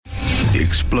The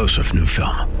explosive new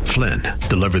film, Flynn,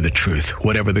 deliver the truth,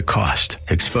 whatever the cost,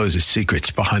 exposes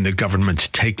secrets behind the government's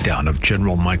takedown of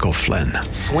General Michael Flynn.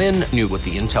 Flynn knew what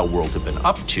the intel world had been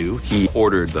up to. He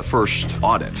ordered the first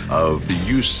audit of the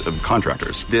use of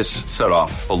contractors. This set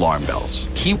off alarm bells.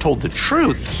 He told the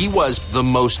truth. He was the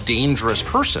most dangerous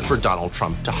person for Donald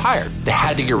Trump to hire. They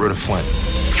had to get rid of Flynn.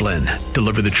 Flynn,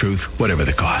 deliver the truth, whatever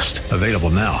the cost. Available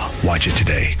now. Watch it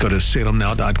today. Go to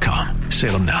salemnow.com.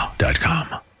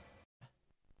 salemnow.com.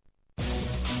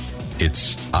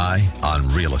 It's Eye on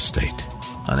Real Estate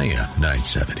on AM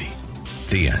 970.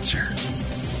 The Answer.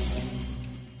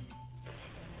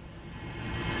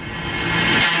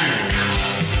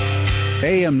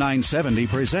 AM 970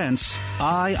 presents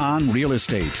Eye on Real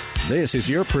Estate. This is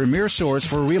your premier source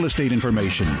for real estate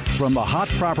information. From the hot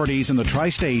properties in the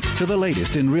tri-state to the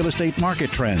latest in real estate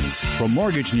market trends. From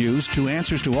mortgage news to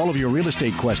answers to all of your real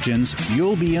estate questions,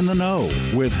 you'll be in the know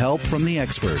with help from the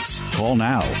experts. Call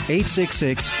now,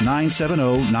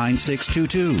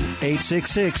 866-970-9622.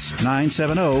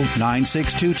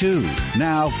 866-970-9622.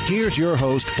 Now, here's your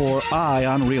host for Eye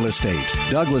on Real Estate,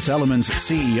 Douglas Elliman's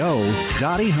CEO,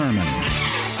 Dottie Herman.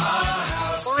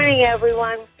 Morning,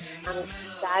 everyone. I'm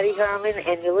Dottie Herman,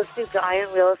 and you're listening to Eye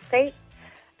on Real Estate.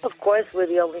 Of course, we're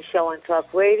the only show on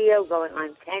talk radio going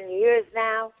on 10 years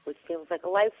now, which seems like a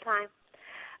lifetime.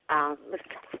 It's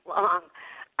long.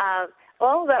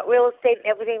 All about real estate and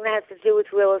everything that has to do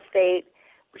with real estate,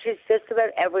 which is just about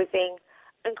everything,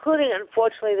 including,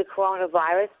 unfortunately, the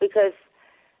coronavirus, because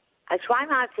I try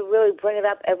not to really bring it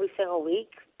up every single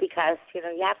week because, you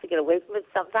have to get away from it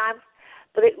sometimes.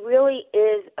 But it really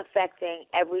is affecting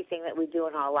everything that we do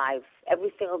in our lives,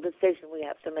 every single decision we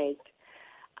have to make.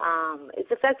 It's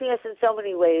affecting us in so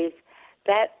many ways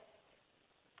that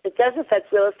it does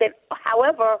affect real estate.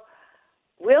 However,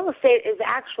 real estate is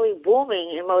actually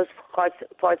booming in most parts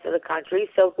of the country,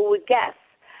 so who would guess?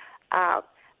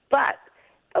 But,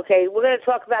 okay, we're going to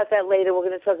talk about that later. We're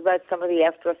going to talk about some of the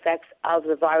after effects of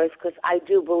the virus because I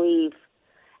do believe,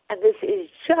 and this is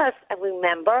just, and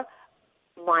remember,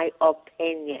 my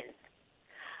opinion.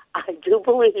 I do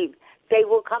believe they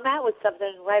will come out with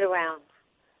something right around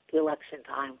the election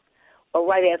time or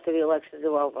right after the elections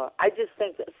are over. I just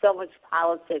think that so much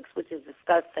politics, which is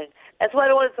disgusting. That's why I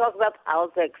don't want to talk about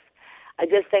politics. I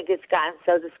just think it's gotten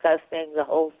so disgusting, the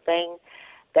whole thing,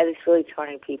 that it's really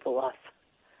turning people off.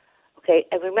 Okay,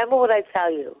 and remember what I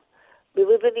tell you. We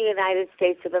live in the United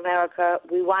States of America.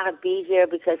 We want to be here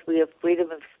because we have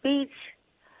freedom of speech.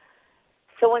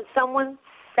 So when someone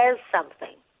says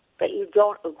something that you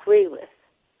don't agree with,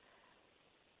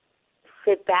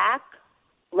 sit back,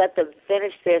 let them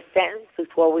finish their sentence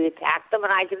before we attack them,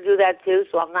 and I can do that too,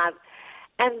 so I'm not,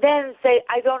 and then say,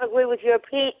 I don't agree with your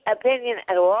opinion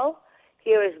at all.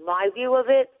 Here is my view of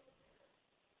it.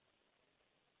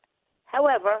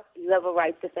 However, you have a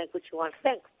right to think what you want to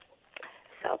think.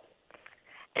 So,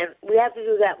 and we have to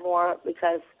do that more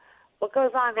because what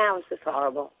goes on now is just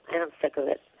horrible, and I'm sick of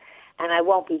it. And I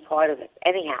won't be part of it.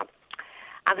 Anyhow,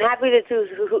 I'm happy to introduce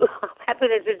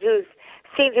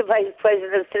Senior Vice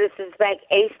President of Citizens Bank,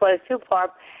 Ace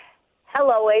Tupar.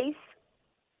 Hello, Ace.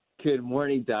 Good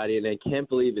morning, Dottie, and I can't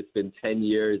believe it's been 10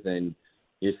 years, and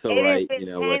you're so right. It has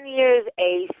been 10 years,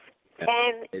 Ace.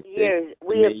 10 years.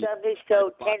 We have done this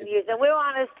show 10 years, and we're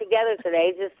on this together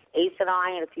today, just Ace and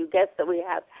I and a few guests that we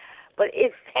have. But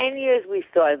it's 10 years we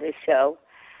started this show.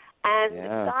 And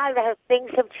God,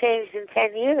 things have changed in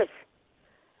 10 years.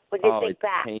 When you think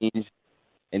back. Changed.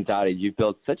 And Dottie, you've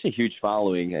built such a huge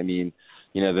following. I mean,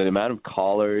 the amount of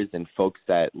callers and folks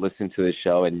that listen to the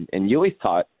show, and you always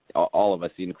taught all of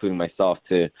us, including myself,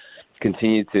 to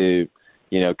continue to,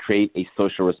 create a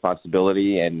social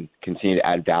responsibility and continue to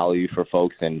add value for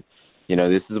folks. And,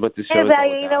 this is what the show is all about.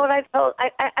 You know what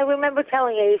I remember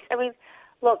telling Ace, I mean,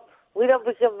 look, we don't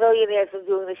become millionaires from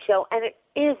doing the show, and it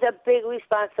is a big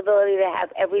responsibility to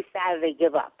have every Saturday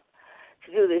give up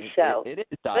to do this show. It is,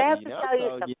 but I have to tell you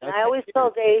something. I always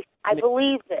told Dave, I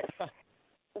believe this.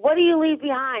 What do you leave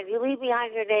behind? You leave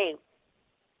behind your name.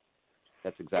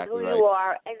 That's exactly who right. you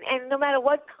are, and no matter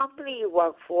what company you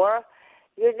work for,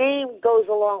 your name goes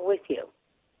along with you.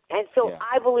 And so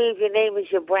I believe your name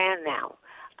is your brand now.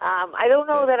 I don't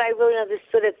know that I really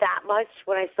understood it that much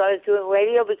when I started doing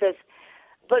radio because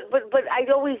But I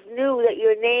always knew that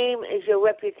your name is your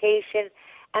reputation.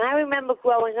 And I remember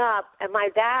growing up, and my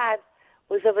dad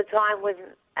was of a time when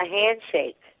a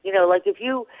handshake, like if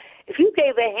you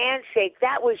gave a handshake,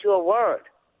 that was your word.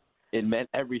 It meant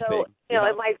everything. So,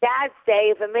 in my dad's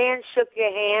day, if a man shook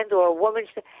your hand or a woman,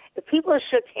 if people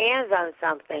shook hands on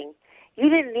something, you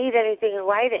didn't need anything in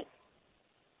writing.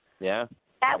 Yeah.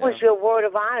 That was your word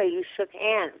of honor. You shook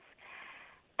hands.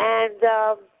 And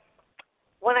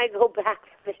when I go back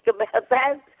to think about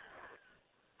that,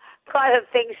 kind of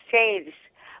things changed.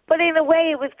 But in a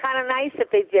way, it was kind of nice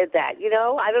that they did that. You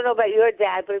know, I don't know about your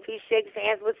dad, but if he shakes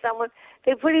hands with someone,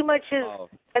 they pretty much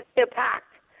that's their pact.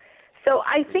 So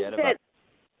I think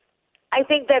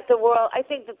that the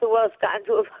world's gotten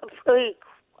to a really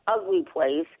ugly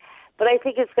place. But I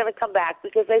think it's going to come back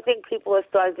because I think people are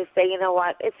starting to say, you know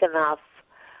what, it's enough.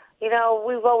 You know,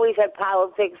 we've always had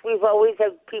politics. We've always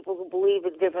had people who believe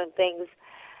in different things.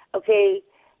 Okay,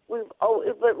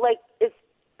 it's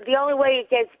the only way it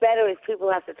gets better is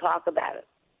people have to talk about it.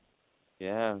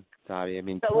 Yeah, Dottie. I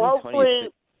mean, so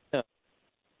hopefully,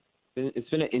 it's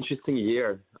been an interesting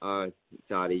year,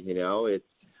 Dottie. You know, it's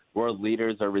world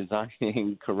leaders are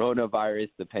resigning,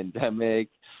 coronavirus, the pandemic,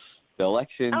 the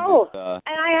elections. And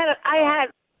I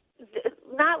had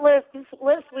not last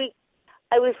week.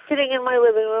 I was sitting in my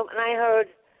living room and I heard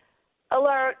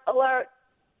alert, alert,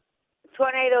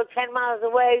 tornado 10 miles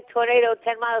away, tornado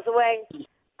 10 miles away.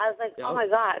 I was like, oh, my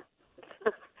God.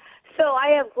 So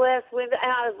I have glass window,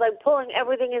 and I was, like, pulling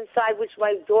everything inside, which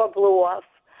my door blew off,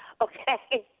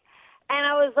 okay? And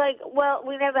I was like, well,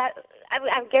 we never had –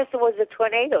 I guess it was a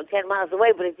tornado 10 miles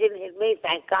away, but it didn't hit me,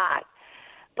 thank God.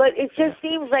 But it just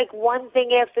seems like one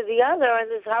thing after the other,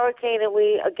 and this hurricane, and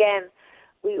we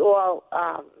all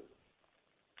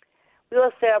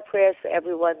say our prayers for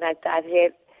everyone that got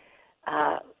hit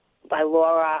by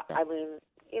Laura. I mean,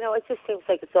 you know, it just seems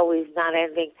like it's always not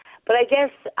ending. But I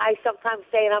guess I sometimes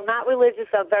say, and I'm not religious,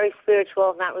 I'm very spiritual,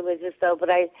 I'm not religious though, but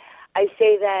I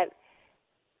say that,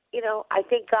 you know, I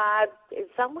think God in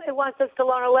some way wants us to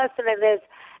learn a lesson in this.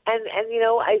 And you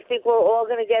know, I think we're all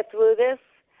going to get through this.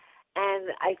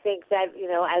 And I think that, you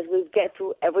know, as we get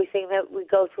through everything that we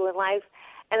go through in life,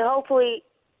 and hopefully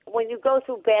when you go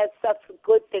through bad stuff,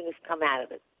 good things come out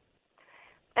of it.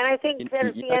 And I think that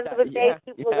at the end of the day,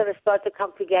 people are going to start to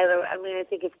come together. I mean, I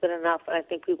think it's been enough, and I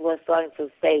think people are starting to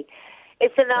say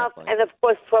it's enough. Definitely. And, of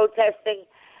course, protesting.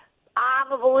 I'm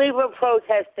a believer in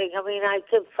protesting. I mean,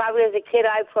 probably as a kid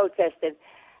I protested,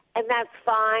 and that's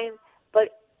fine.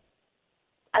 But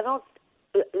I don't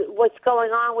 – what's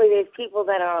going on with is people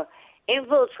that are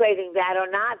infiltrating that are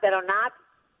not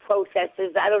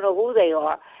protesters. I don't know who they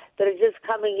are, that are just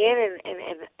coming in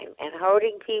and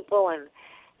hurting people and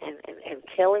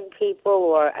killing people,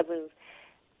 or, I mean,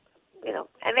 you know,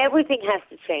 and everything has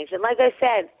to change. And like I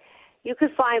said, you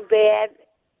could find bad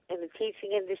in the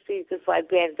teaching industry, you could find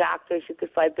bad doctors, you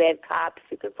could find bad cops,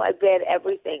 you could find bad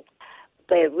everything.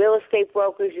 Bad real estate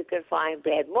brokers, you can find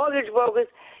bad mortgage brokers,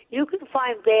 you can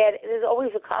find bad, and there's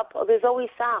always a couple, there's always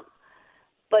some.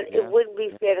 But it wouldn't be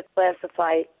fair to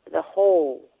classify the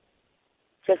whole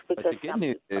just because. But the good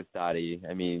news is, Dottie,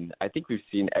 I mean, I think we've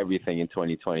seen everything in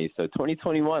 2020. So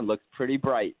 2021 looks pretty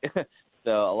bright.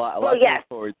 So a lot to look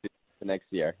forward to the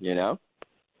next year, you know?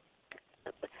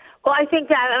 Well, I think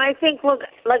that, and I think, look,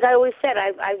 like I always said,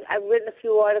 I've written a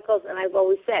few articles, and I've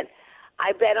always said,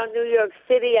 I bet on New York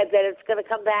City, I bet it's going to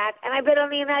come back, and I bet on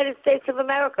the United States of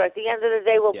America. At the end of the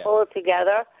day, we'll pull it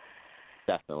together.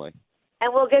 Definitely.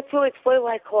 And we'll get through it. It's what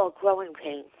I call growing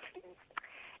pains.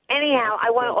 Anyhow, I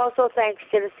want to also thank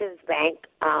Citizens Bank,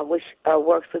 which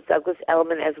works with Douglas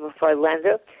Elliman as a preferred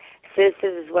lender.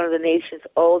 Citizens is one of the nation's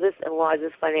oldest and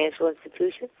largest financial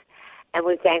institutions, and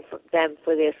we thank them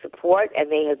for their support, and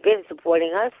they have been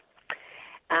supporting us.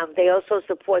 They also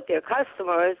support their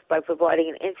customers by providing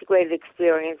an integrated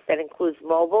experience that includes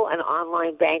mobile and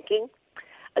online banking,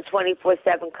 a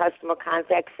 24/7 customer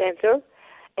contact center,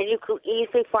 and you can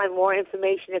easily find more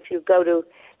information if you go to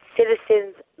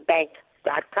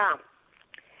citizensbank.com.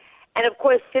 And of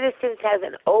course, Citizens has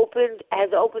opened a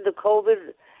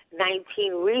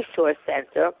COVID-19 resource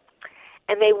center,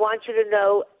 and they want you to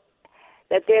know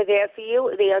that they're there for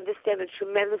you. They understand the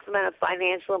tremendous amount of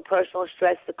financial and personal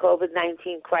stress the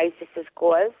COVID-19 crisis has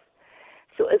caused.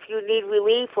 So if you need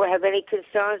relief or have any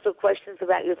concerns or questions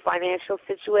about your financial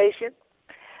situation,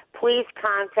 please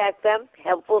contact them.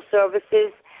 Helpful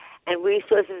services and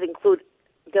resources include,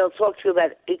 they'll talk to you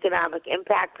about economic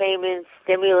impact payments,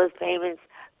 stimulus payments,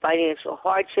 financial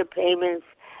hardship payments,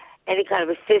 any kind of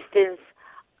assistance.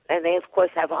 And they, of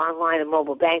course, have online and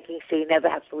mobile banking, so you never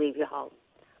have to leave your home.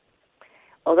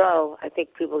 Although I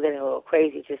think people are getting a little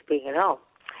crazy just being at home.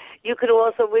 You can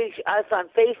also reach us on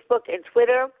Facebook and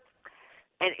Twitter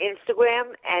and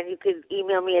Instagram, and you can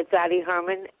email me at Dottie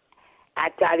Herman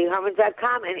at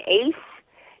DottieHerman.com. And Ace,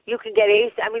 you can get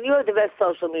Ace. I mean, you have the best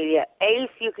social media.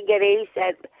 Ace, you can get Ace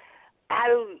at,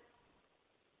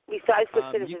 besides for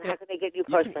Citizen, how can they get you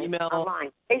personally? Email,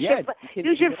 online.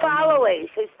 You should follow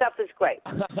Ace. His stuff is great.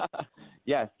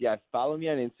 Yes. Follow me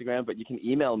on Instagram, but you can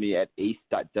email me at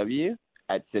ace.w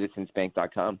at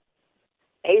citizensbank.com.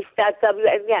 Ace.w,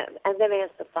 and then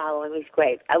ask the following. He's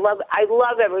great. I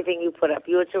love everything you put up.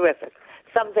 You're terrific.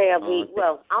 Someday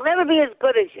I'll never be as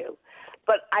good as you,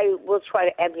 but I will try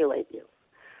to emulate you.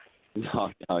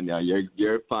 No,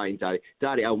 you're fine, Dottie.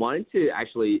 Dottie, I wanted to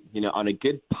actually, on a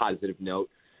good positive note,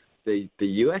 the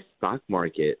U.S. stock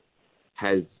market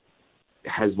has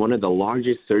one of the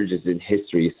largest surges in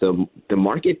history. So the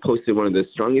market posted one of the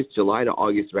strongest July to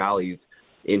August rallies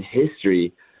in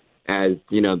history as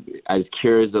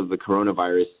cures of the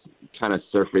coronavirus kind of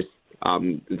surfaced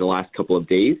the last couple of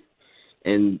days.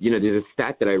 And, there's a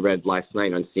stat that I read last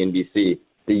night on CNBC.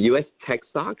 The U.S. tech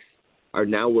stocks are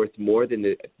now worth more than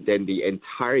the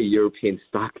entire European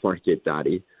stock market,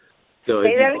 Dottie. So if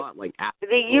you bought like Apple,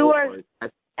 the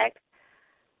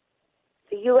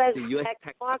U.S.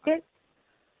 tech market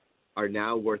are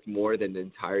now worth more than the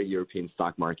entire European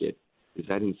stock market. Is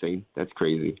that insane? That's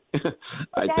crazy. That's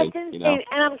insane.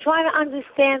 And I'm trying to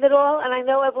understand it all. And I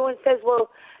know everyone says, well,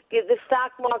 the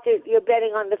stock market, you're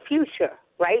betting on the future,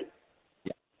 right?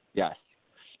 Yeah. Yes.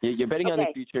 You're betting on the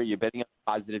future. You're betting on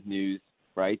positive news,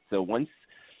 right? So once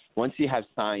you have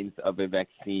signs of a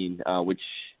vaccine, which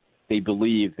they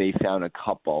believe they found a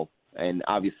couple, and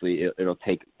obviously it'll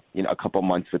take a couple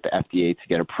months with the FDA to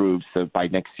get approved. So by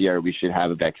next year we should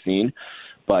have a vaccine.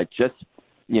 But just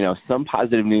some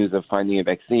positive news of finding a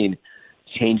vaccine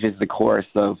changes the course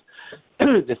of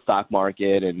the stock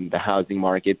market and the housing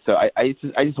market. So I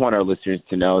just want our listeners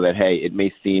to know that, hey, it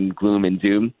may seem gloom and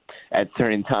doom at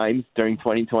certain times during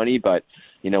 2020, but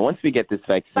once we get this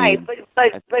vaccine, right?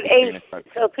 But Ace,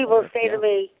 so people say to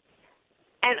me,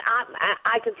 and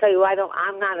I can tell you,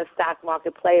 I'm not a stock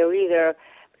market player either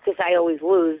because I always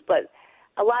lose. But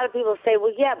a lot of people say,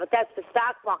 well, yeah, but that's the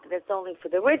stock market. That's only for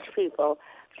the rich people,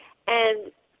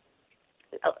 and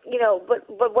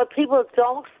but what people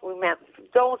don't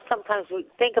sometimes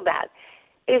think about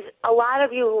is a lot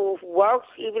of you who've worked,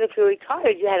 even if you're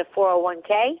retired, you had a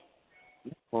 401k.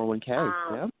 401k,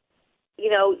 yeah.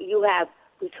 You have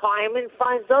retirement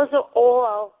funds. Those are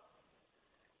all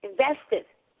invested.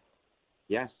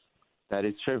 Yes, that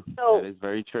is true. So, that is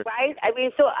very true. Right? I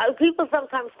mean, so people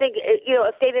sometimes think,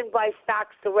 if they didn't buy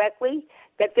stocks directly,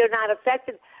 that they're not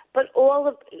affected. But all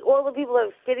the people who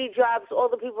have city jobs, all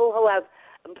the people who have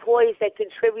employees that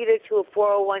contributed to a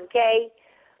 401k,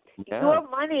 your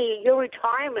money, your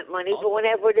retirement money, for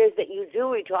whenever it is that you do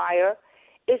retire,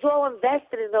 is all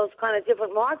invested in those kind of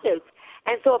different markets.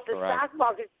 And so if the stock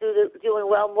market's doing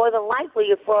well, more than likely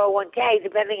your 401k,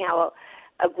 depending how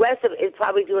aggressive, is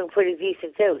probably doing pretty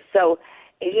decent too. So,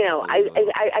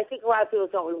 I think a lot of people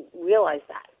don't realize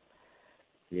that.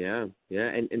 Yeah.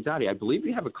 And Dottie, I believe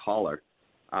we have a caller.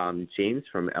 James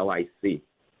from LIC.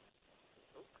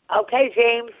 Okay,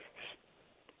 James.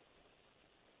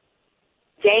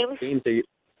 James, are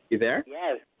you there?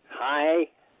 Yes. Hi.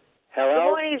 Hello. Good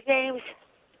morning, James.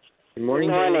 Good morning.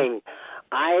 Good morning.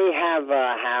 I have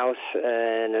a house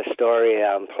in Astoria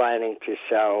I'm planning to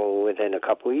sell within a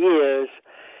couple of years,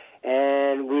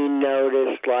 and we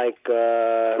noticed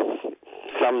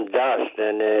some dust,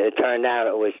 and it turned out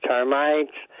it was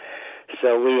termites.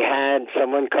 So we had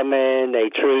someone come in, they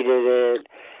treated it,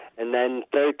 and then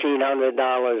 $1,300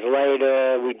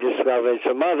 later, we discovered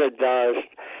some other dust,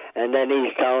 and then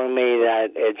he's telling me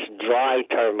that it's dry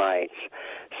termites.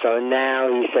 So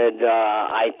now he said,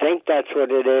 I think that's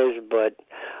what it is, but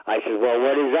I said, well,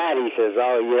 what is that? He says,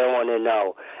 oh, you don't want to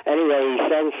know. Anyway, he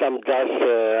sends some dust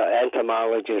to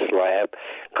entomologist lab,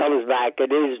 comes back, it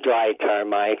is dry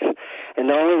termites, and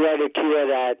the only way to cure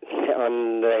that,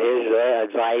 on his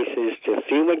advice, is to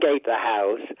fumigate the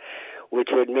house, which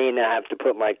would mean I have to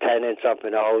put my tenants up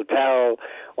in a hotel,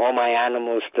 all my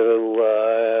animals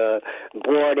to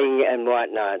boarding and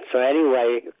whatnot. So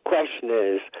anyway, question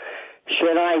is,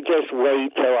 should I just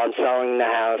wait till I'm selling the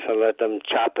house and let them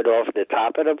chop it off the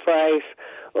top of the price,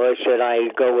 or should I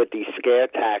go with these scare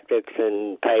tactics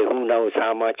and pay who knows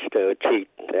how much to cheat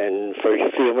and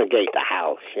fumigate the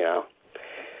house,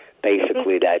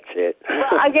 Basically, that's it.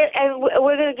 Well, and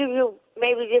we're going to give you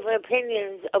maybe different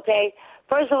opinions, okay?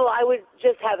 First of all, I would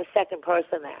just have a second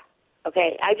person there,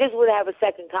 okay? I just would have a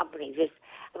second company.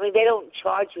 They don't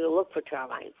charge you to look for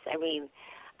termites.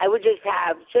 I would just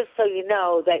have, just so you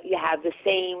know, that you have the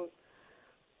same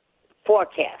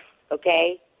forecast,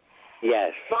 okay?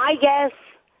 Yes. My guess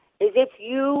is if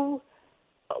you,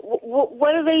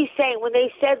 what are they saying? When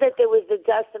they said that there was the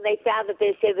dust and they found that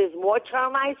they say there's more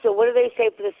termites, or what do they say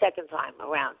for the second time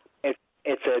around?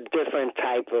 It's a different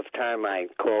type of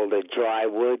termite called a dry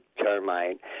wood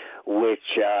termite, which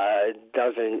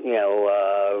doesn't,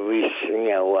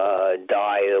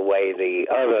 die the way the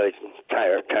other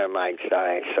termites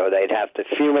die. So they'd have to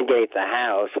fumigate the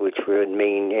house, which would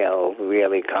mean,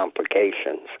 really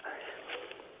complications.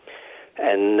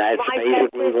 And that's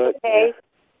basically what.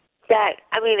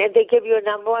 Did they give you a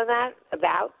number on that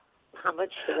about how much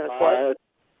it's going to cost?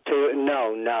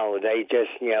 No. They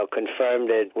just, confirmed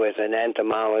it with an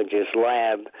entomologist's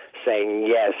lab, saying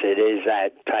yes, it is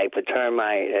that type of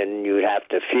termite, and you'd have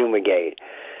to fumigate.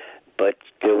 But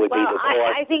there would be the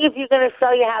cost. I think if you're going to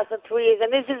sell your house in 3 years,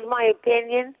 and this is my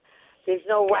opinion, there's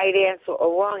no right answer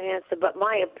or wrong answer, but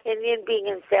my opinion, being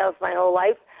in sales my whole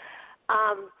life,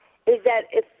 is that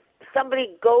if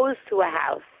somebody goes to a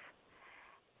house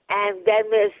and then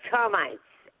there's termites,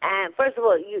 and first of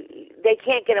all, they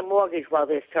can't get a mortgage while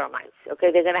there's termites,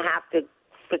 okay? They're going to have to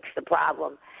fix the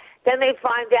problem. Then they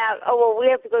find out, we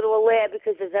have to go to a lab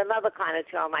because there's another kind of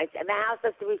termites, and the house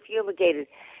has to be fumigated.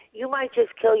 You might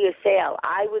just kill your sale.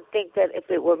 I would think that if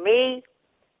it were me,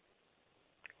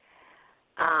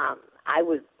 I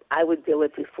would do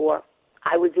it before.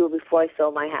 I would do it before I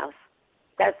sold my house.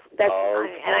 That's fine.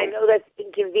 And I know that's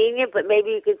inconvenient, but maybe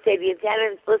you could say to your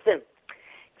tenants, listen,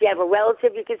 if you have a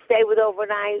relative you could stay with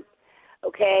overnight,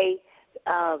 okay,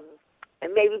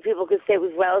 and maybe people could stay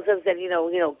with relatives and,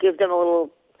 give them a little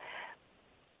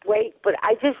break. But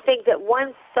I just think that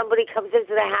once somebody comes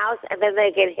into the house and then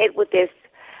they get hit with this,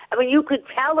 you could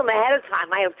tell them ahead of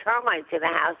time, I have termites in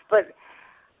the house, but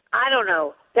I don't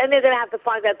know. Then they're going to have to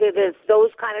find out there's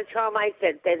those kind of termites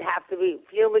that have to be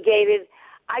fumigated.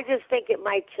 I just think it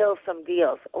might kill some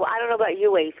deals. Well, I don't know about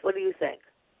you, Ace. What do you think?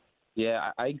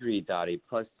 Yeah, I agree, Dottie.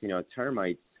 Plus,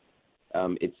 termites,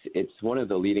 it's one of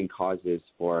the leading causes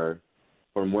for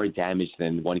more damage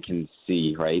than one can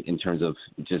see, right, in terms of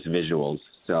just visuals.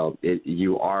 So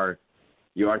you are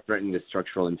threatening the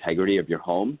structural integrity of your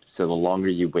home. So the longer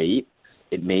you wait,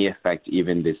 it may affect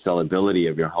even the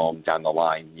sellability of your home down the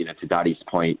line. To Dottie's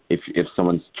point, if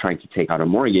someone's trying to take out a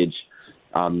mortgage,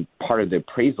 part of the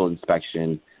appraisal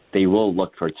inspection, they will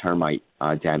look for termite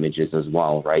damages as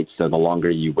well, right? So the longer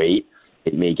you wait,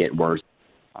 it may get worse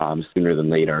sooner than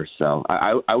later. So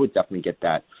I would definitely get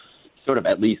that sort of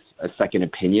at least a second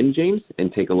opinion, James,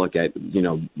 and take a look at,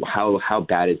 how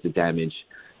bad is the damage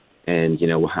and,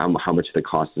 how much the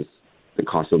cost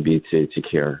will be to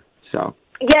cure. So.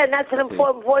 Yeah, and that's an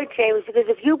important point, James, because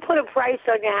if you put a price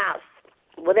on your house,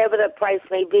 whatever the price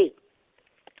may be,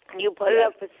 and you put it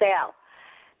up for sale,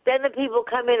 then the people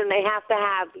come in and they have to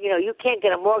have, you can't get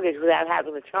a mortgage without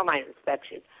having the termite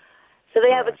inspection. So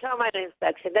they have a termite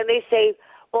inspection. Then they say,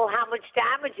 well, how much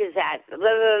damage is that? Blah,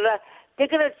 blah, blah. They're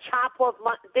going to chop off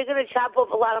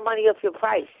a lot of money off your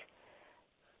price.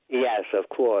 Yes, of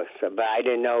course. But I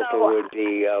didn't know if it would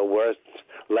be worth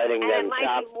letting them chop. And it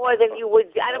might be more than you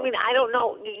would. I don't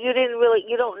know. You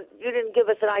didn't give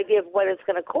us an idea of what it's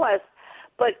going to cost.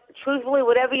 But truthfully,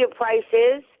 whatever your price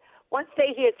is, once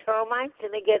they hear termites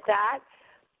and they get that,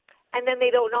 and then they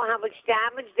don't know how much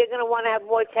damage, they're going to want to have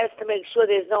more tests to make sure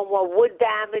there's no more wood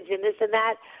damage and this and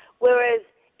that. Whereas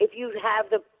if you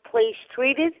have the place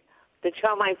treated, the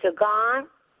termites are gone.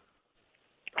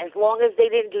 As long as they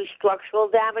didn't do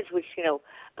structural damage, which,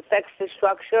 affects the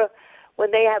structure,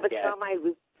 when they have a termite,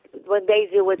 when they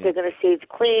do it, they're going to see it's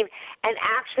clean. And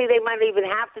actually, they might even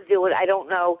have to do it. I don't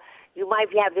know. You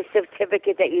might have the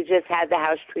certificate that you just had the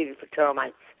house treated for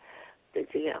termites.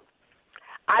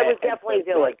 I would definitely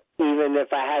do it. Even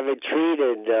if I have it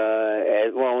treated,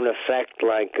 it won't affect,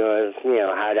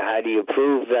 how do you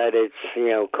prove that it's,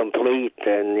 complete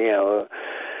and,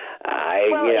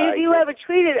 if you have it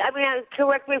treated,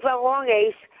 correct me if I'm wrong,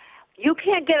 Ace, you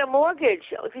can't get a mortgage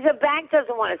because the bank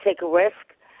doesn't want to take a risk.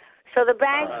 So the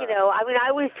bank, I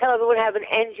always tell everyone to have an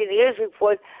engineer's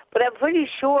report, but I'm pretty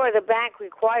sure the bank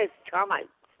requires termites,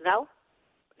 no?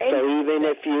 So even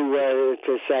if you were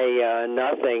to say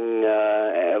nothing,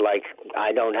 like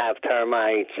I don't have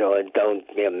termites or don't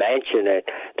mention it,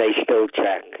 they still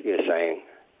check, you're saying?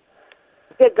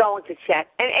 They're going to check.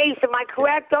 And Ace, am I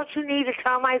correct? Don't you need a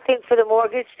termite thing for the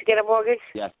mortgage, to get a mortgage?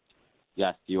 Yes,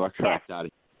 you are correct,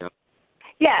 Dottie. Yep.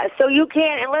 Yeah, so you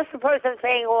can't, unless the person's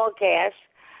paying all cash,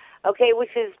 okay,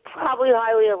 which is probably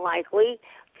highly unlikely,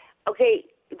 okay,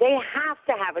 they have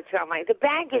to have a termite. The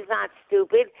bank is not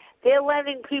stupid. They're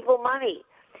lending people money.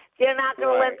 They're not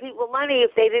going to lend people money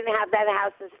if they didn't have that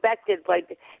house inspected.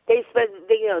 Like they send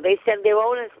their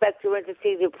own inspector in to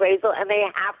see the appraisal, and they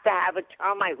have to have a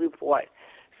termite report.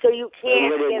 So you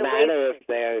can't Would it get matter away if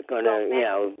they're going to,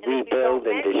 rebuild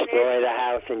and destroy the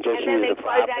house and just then use they the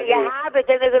find out property? you have it,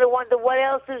 then they're going to wonder what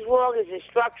else is wrong. Is the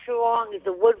structure wrong? Is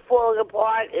the wood falling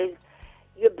apart?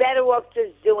 You're better off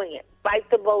just doing it. Bite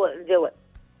the bullet and do it.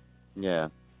 Yeah.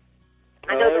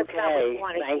 I know that's not what you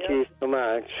want to Thank hear. you so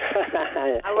much.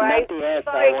 All right. Not the answer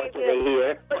Sorry, I wanted to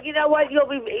hear. But you know what?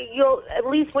 You'll at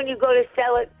least when you go to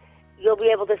sell it, you'll be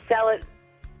able to sell it,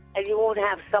 and you won't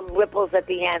have some ripples at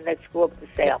the end that screw up the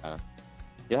sale.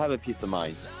 You'll have a peace of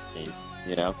mind,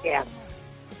 you know? Yeah.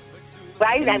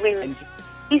 Right? I mean,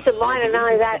 peace of mind, and not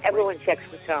only that, everyone checks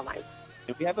for termites.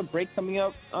 We have a break coming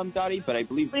up, Dottie, but I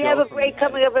believe We have a break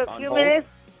coming up in a few minutes,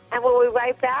 and we'll be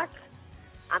right back.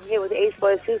 I'm here with Ace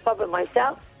Boy Soup Up and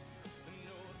myself.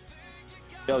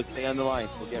 Joe, stay on the line.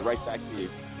 We'll get right back to you.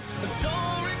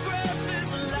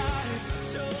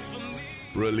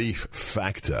 Relief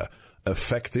Factor.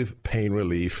 Effective pain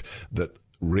relief that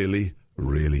really,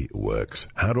 really works.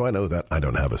 How do I know that? I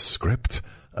don't have a script.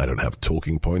 I don't have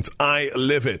talking points. I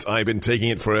live it. I've been taking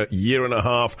it for a year and a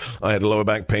half. I had a lower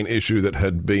back pain issue that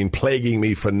had been plaguing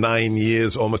me for 9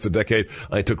 years, almost a decade.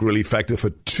 I took Relief Factor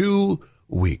for 2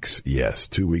 weeks. Yes,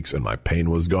 2 weeks, and my pain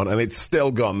was gone, and it's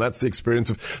still gone. That's the experience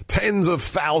of tens of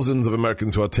thousands of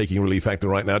Americans who are taking Relief Factor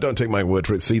right now. Don't take my word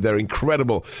for it. See their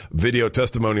incredible video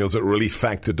testimonials at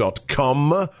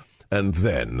relieffactor.com. And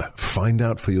then find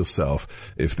out for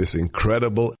yourself if this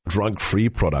incredible drug-free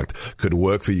product could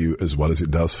work for you as well as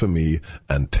it does for me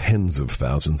and tens of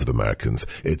thousands of Americans.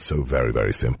 It's so very,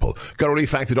 very simple. Go to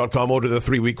relieffactor.com, order the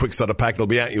 3-week quick starter pack. It'll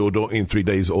be at your door in 3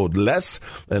 days or less.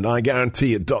 And I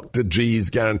guarantee it, Dr. G's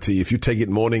guarantee, if you take it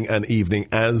morning and evening,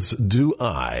 as do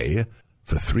I,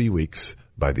 for 3 weeks,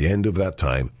 by the end of that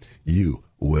time, you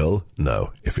will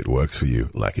know if it works for you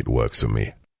like it works for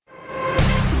me.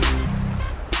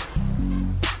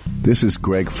 This is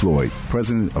Greg Floyd,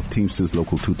 president of Teamsters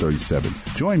Local 237.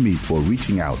 Join me for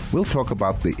Reaching Out. We'll talk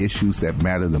about the issues that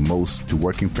matter the most to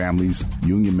working families,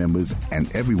 union members,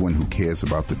 and everyone who cares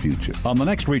about the future. On the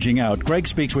next Reaching Out, Greg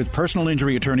speaks with personal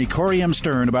injury attorney Corey M.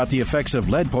 Stern about the effects of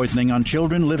lead poisoning on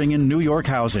children living in New York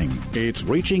housing. It's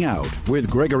Reaching Out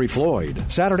with Gregory Floyd,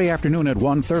 Saturday afternoon at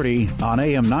 1:30 on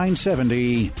AM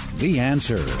 970, The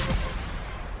Answer.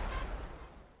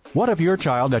 What if your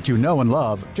child that you know and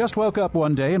love just woke up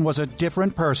one day and was a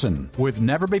different person with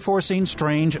never-before-seen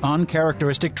strange,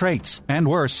 uncharacteristic traits? And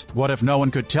worse, what if no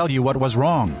one could tell you what was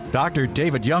wrong? Dr.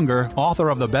 David Younger, author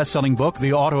of the best-selling book,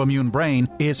 The Autoimmune Brain,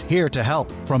 is here to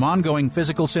help. From ongoing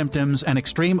physical symptoms and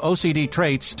extreme OCD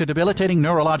traits to debilitating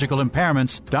neurological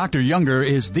impairments, Dr. Younger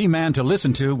is the man to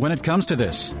listen to when it comes to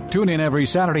this. Tune in every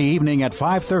Saturday evening at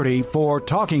 5:30 for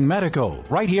Talking Medical,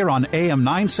 right here on AM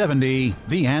 970,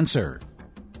 The Answer.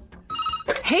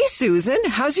 Hey, Susan,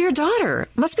 how's your daughter?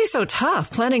 Must be so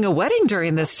tough planning a wedding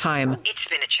during this time. It's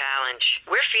been a challenge.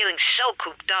 We're feeling so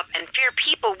cooped up and fear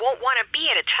people won't want to be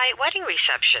at a tight wedding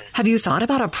reception. Have you thought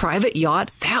about a private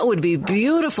yacht? That would be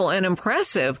beautiful and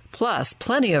impressive, plus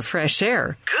plenty of fresh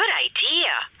air. Good idea.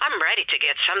 I'm ready to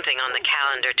get something on the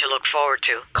calendar to look forward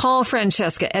to. Call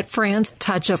Francesca at Fran's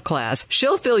Touch of Class.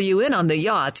 She'll fill you in on the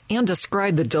yachts and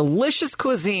describe the delicious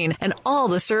cuisine and all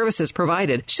the services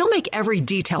provided. She'll make every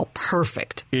detail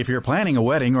perfect. If you're planning a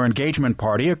wedding or engagement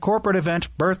party, a corporate event,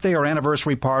 birthday or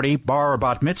anniversary party, bar or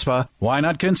bat mitzvah, why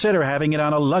not consider having it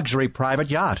on a luxury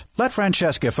private yacht? Let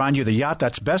Francesca find you the yacht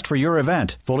that's best for your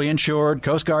event. Fully insured,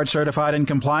 Coast Guard certified and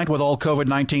compliant with all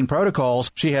COVID-19 protocols,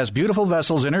 she has beautiful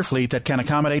vessels in her fleet that can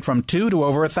accommodate from 2 to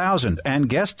over 1,000, and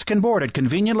guests can board at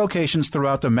convenient locations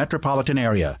throughout the metropolitan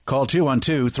area. Call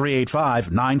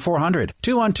 212-385-9400,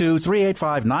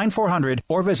 212-385-9400,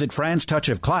 or visit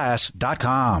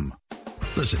franstouchofclass.com.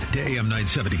 Listen to AM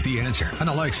 970 The Answer on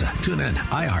Alexa, TuneIn,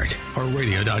 iHeart, or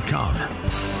radio.com.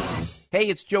 Hey,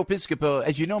 it's Joe Piscopo.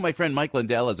 As you know, my friend Mike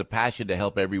Lindell has a passion to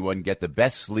help everyone get the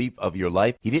best sleep of your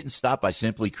life. He didn't stop by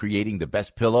simply creating the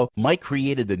best pillow. Mike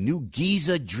created the new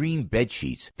Giza Dream bed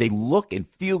sheets. They look and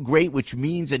feel great, which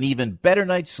means an even better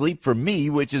night's sleep for me,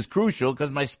 which is crucial because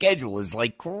my schedule is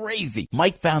like crazy.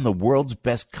 Mike found the world's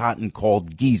best cotton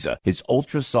called Giza. It's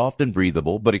ultra soft and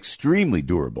breathable, but extremely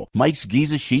durable. Mike's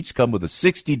Giza sheets come with a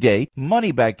 60-day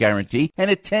money-back guarantee and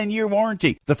a 10-year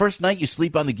warranty. The first night you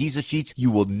sleep on the Giza sheets,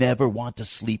 you will never want want to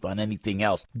sleep on anything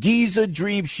else. Giza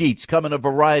Dream Sheets come in a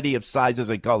variety of sizes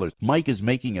and colors. Mike is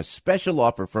making a special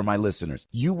offer for my listeners.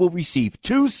 You will receive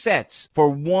 2 sets for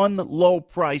one low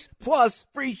price plus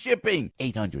free shipping.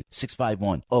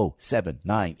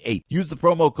 800-651-0798. Use the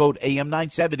promo code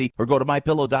AM970 or go to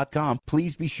mypillow.com.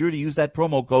 Please be sure to use that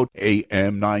promo code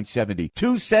AM970.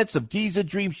 2 sets of Giza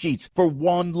Dream Sheets for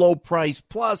one low price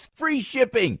plus free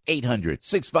shipping.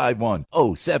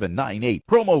 800-651-0798.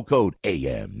 Promo code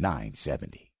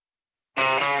AM970.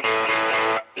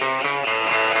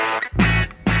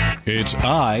 It's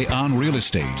Eye on Real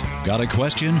Estate. Got a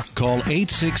question? Call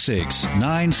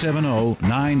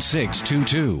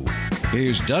 866-970-9622.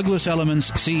 Here's Douglas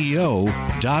Elliman's CEO,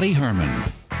 Dottie Herman.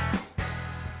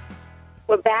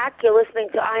 We're back. You're listening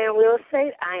to Eye on Real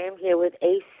Estate. I am here with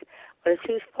Ace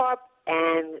Parp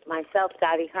and myself,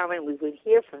 Dottie Herman. We've been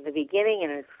here from the beginning,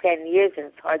 and it's 10 years, and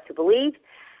it's hard to believe.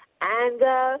 And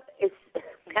it's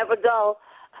never dull.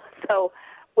 So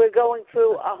we're going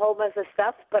through a whole mess of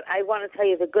stuff, but I want to tell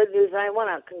you the good news, and I want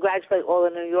to congratulate all the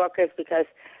New Yorkers because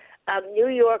New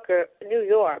York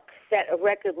set a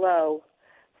record low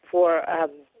for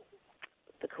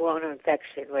the corona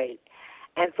infection rate.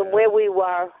 And from where we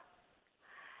were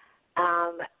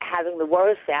having the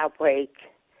worst outbreak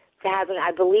to having,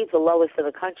 I believe, the lowest in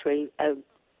the country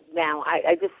now,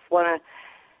 I just want to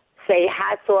say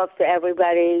hats off to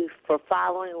everybody for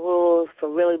following rules, for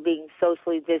really being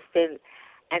socially distant,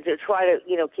 and to try to,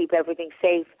 keep everything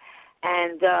safe.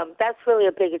 And that's really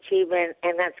a big achievement,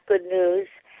 and that's good news.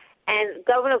 And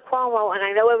Governor Cuomo, and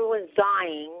I know everyone's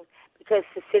dying because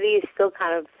the city is still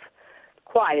kind of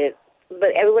quiet,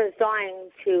 but everyone's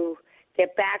dying to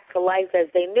get back to life as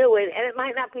they knew it, and it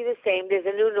might not be the same. There's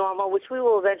a new normal, which we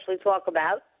will eventually talk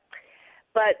about.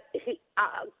 But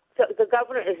the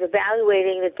governor is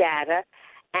evaluating the data,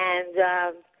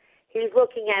 and he's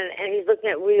looking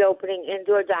at reopening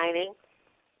indoor dining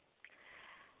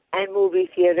and movie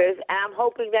theaters, and I'm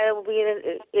hoping that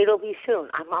it'll be soon.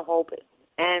 I'm hoping.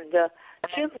 And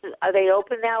gyms, are they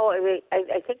open now? I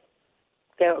think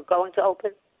they're going to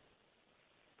open.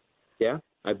 Yeah,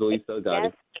 I believe so, Dottie.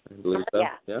 Yes? I believe so.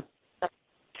 Yeah.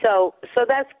 So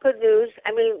that's good news.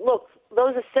 I mean, look,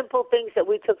 those are simple things that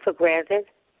we took for granted.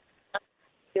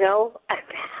 Now,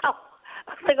 it's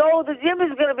like, the gym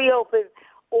is going to be open,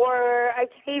 or I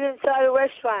can eat inside a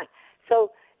restaurant.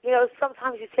 So,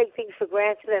 sometimes you take things for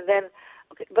granted, and then,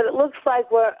 but it looks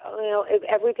like if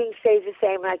everything stays the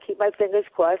same, and I keep my fingers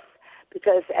crossed,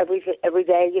 because every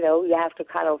day, you have to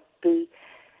kind of be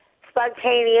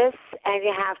spontaneous, and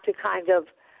you have to kind of,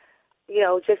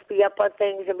 just be up on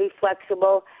things and be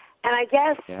flexible. And I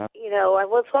guess, and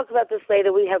we'll talk about this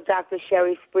later. We have Dr.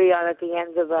 Sherry Spree on at the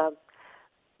end of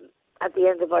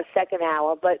our second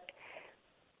hour. But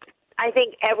I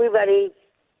think everyone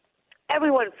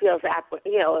feels a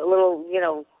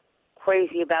little,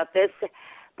 crazy about this.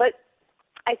 But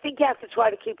I think you have to try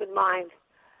to keep in mind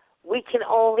we can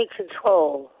only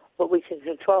control what we can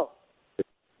control.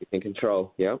 You can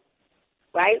control, yeah.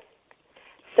 Right?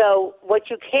 So what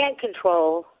you can't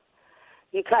control,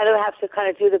 you kind of have to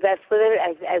do the best with it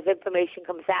as information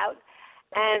comes out,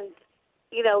 and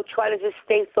try to just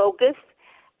stay focused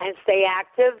and stay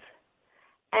active,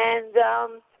 and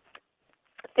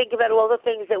think about all the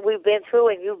things that we've been through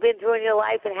and you've been through in your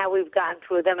life and how we've gotten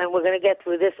through them, and we're going to get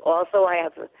through this also.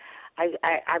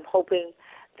 I'm hoping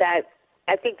that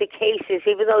I think the cases,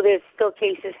 even though there's still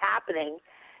cases happening,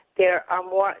 there are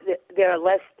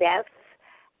less deaths.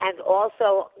 And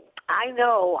also, I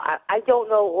don't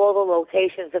know all the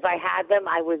locations. If I had them,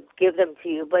 I would give them to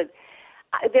you. But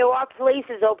there are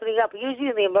places opening up, usually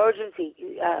in the emergency,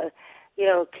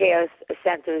 care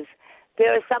centers.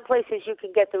 There are some places you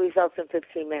can get the results in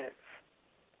 15 minutes.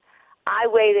 I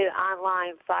waited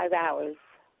online 5 hours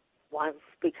once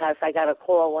because I got a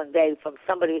call one day from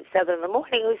somebody at 7 in the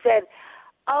morning who said,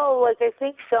 I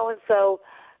think so-and-so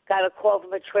got a call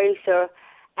from a tracer,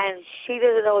 and she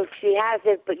doesn't know if she has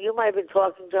it, but you might have been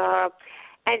talking to her.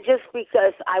 And just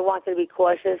because I wanted to be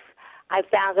cautious, I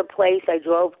found a place. I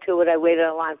drove to it. I waited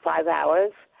online 5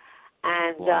 hours,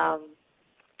 and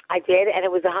I did, and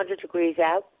it was 100 degrees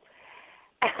out.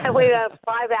 I waited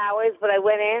 5 hours, but I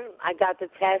went in, I got the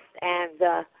test, and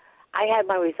I had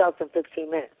my results in 15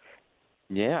 minutes.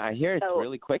 Yeah, I hear it's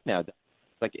really quick now. It's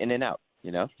like in and out,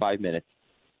 5 minutes.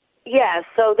 Yeah,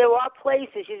 so there are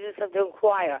places you just have to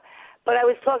inquire. But I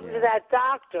was talking to that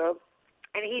doctor,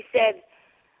 and he said,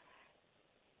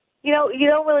 you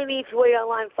don't really need to wait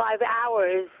online 5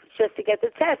 hours just to get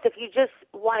the test. If you just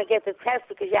want to get the test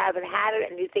because you haven't had it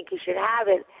and you think you should have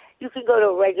it, you can go to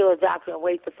a regular doctor and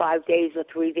wait for 5 days or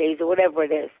 3 days or whatever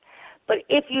it is. But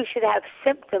if you should have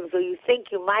symptoms or you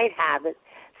think you might have it,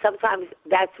 sometimes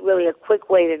that's really a quick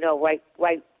way to know right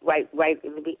in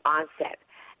the onset.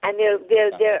 And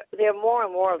there are more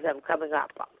and more of them coming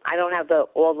up. I don't have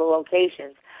all the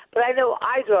locations, but I know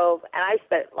I drove and I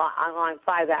spent online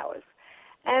 5 hours,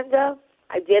 and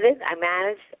I did it. I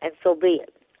managed, and so be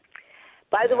it.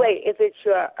 By the way, if it's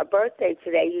your birthday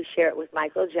today, you share it with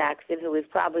Michael Jackson, who is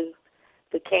probably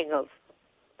the king of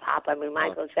pop. I mean,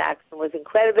 Michael Jackson was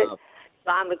incredible.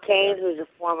 John McCain, who's a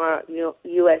former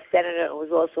U.S. Senator and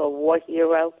was also a war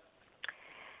hero.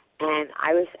 And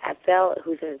Iris Apfel,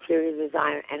 who's an interior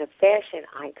designer and a fashion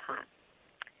icon.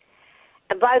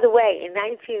 And by the way, in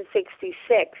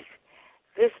 1966,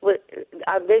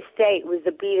 on this date was the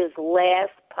Beatles'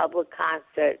 last public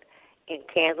concert in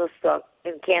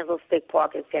Candlestick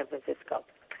Park in San Francisco.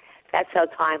 That's how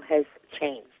time has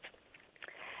changed.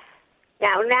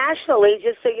 Now, nationally,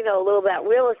 just so you know a little about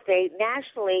real estate,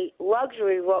 nationally,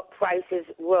 luxury prices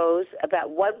rose about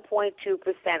 1.2%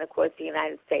 across the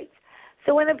United States.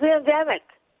 So in a pandemic,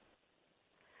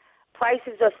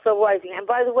 prices are still rising. And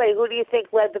by the way, who do you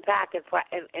think led the pack in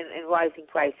rising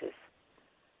prices?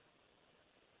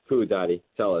 Who, Dottie?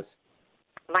 Tell us.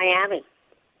 Miami.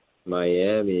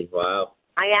 Wow.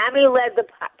 Miami led the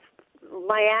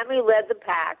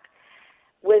pack,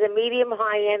 where the medium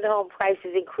high-end home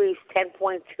prices increased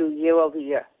 10.2 year over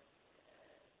year.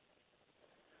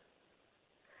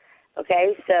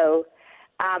 Okay, so,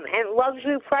 and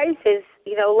luxury prices,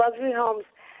 luxury homes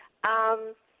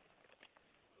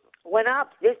went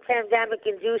up. This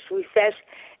pandemic-induced recession,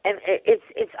 and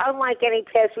it's unlike any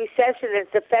past recession.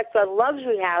 Its effect on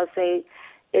luxury housing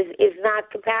is not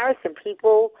comparison.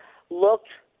 People looked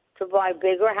to buy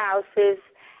bigger houses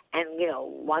and,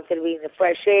 wanted to be in the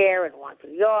fresh air and wanted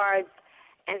yards.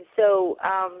 And so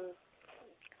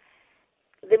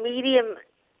the medium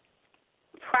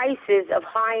prices of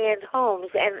high-end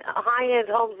homes, and high-end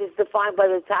homes is defined by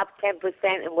the top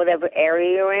 10% in whatever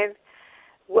area you're in,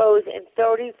 rose in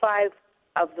 35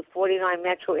 of the 49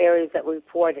 metro areas that were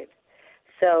reported.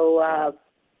 So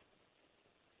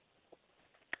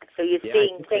you're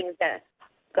seeing things that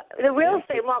the real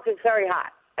estate market is very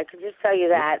hot. I can just tell you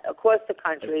that across the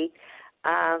country.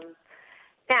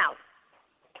 Now,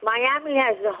 Miami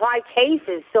has the high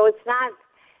cases, so it's not.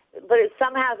 But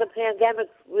somehow the pandemic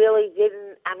really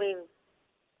didn't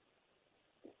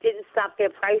stop their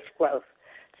price growth.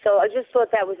 So I just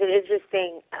thought that was an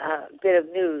interesting bit of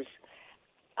news.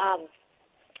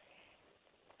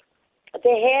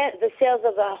 The sales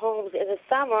of the homes in the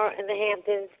summer in the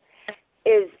Hamptons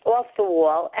is off the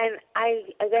wall. And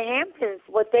the Hamptons,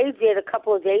 what they did a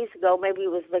couple of days ago, maybe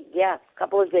it was a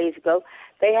couple of days ago,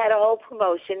 they had a whole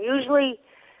promotion. Usually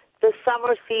the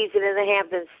summer season in the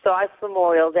Hamptons starts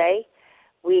Memorial Day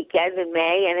weekend in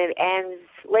May, and it ends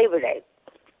Labor Day.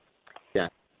 Yeah.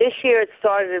 This year it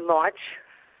started in March,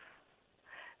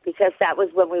 because that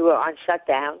was when we were on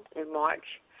shutdown in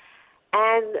March.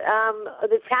 And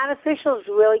the town officials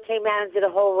really came out and did a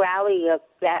whole rally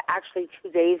actually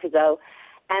 2 days ago.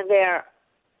 And they're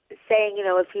saying,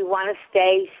 if you want to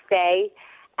stay, stay.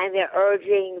 And they're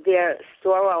urging their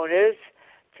store owners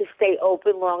to stay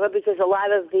open longer, because a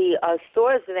lot of the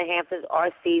stores in the Hamptons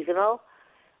are seasonal,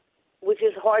 which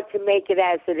is hard to make it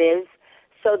as it is.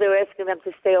 So they're asking them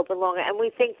to stay open longer. And we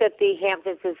think that the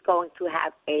Hamptons is going to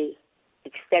have a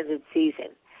extended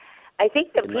season. I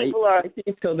think that people are. I think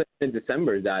it's till in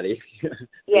December, Daddy.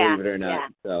 Yeah, believe it or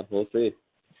not. Yeah. So we'll see.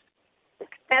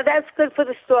 Now that's good for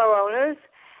the store owners.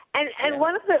 And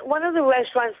one of the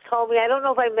restaurants told me, I don't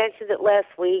know if I mentioned it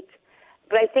last week,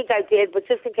 but I think I did. But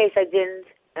just in case I didn't,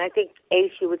 and I think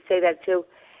Ace, you would say that too.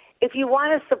 If you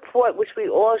want to support, which we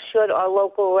all should, our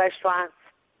local restaurants,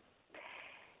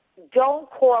 don't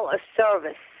call a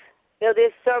service.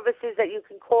 There's services that you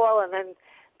can call, and then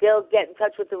they'll get in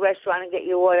touch with the restaurant and get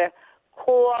your order.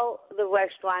 Call the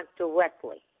restaurant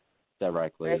directly.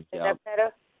 Directly, yeah. Is that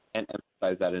better? And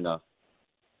emphasize that enough.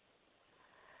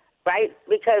 Right?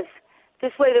 Because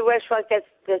this way the restaurant gets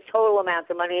the total amount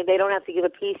of money, and they don't have to give a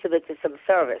piece of it to some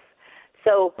service.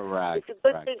 So Correct. It's a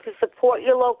good thing to support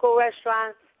your local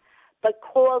restaurants, but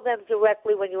call them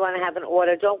directly when you want to have an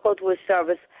order. Don't go to a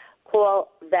service.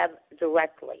 Call them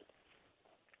directly.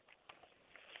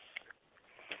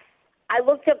 I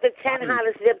looked up the 10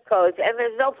 hottest zip codes, and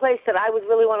there's no place that I would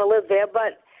really want to live there,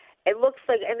 but it looks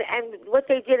like, and what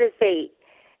they did is they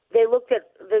looked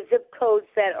at the zip codes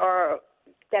that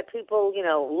people,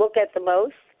 look at the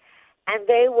most, and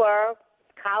they were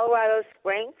Colorado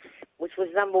Springs, which was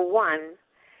number 1,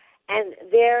 and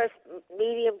their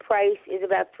median price is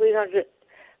about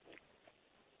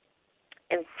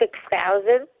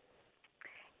 $306,000,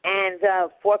 and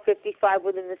 455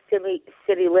 within the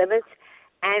city limits.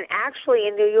 And actually,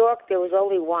 in New York, there was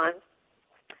only one.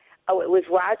 Oh, it was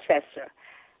Rochester.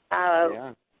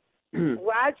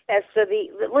 Rochester,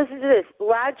 listen to this.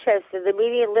 Rochester, the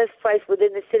median list price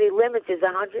within the city limits is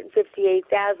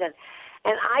 $158,000.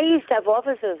 And I used to have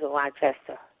offices in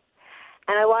Rochester.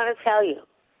 And I want to tell you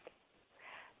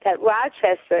that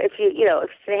Rochester, if you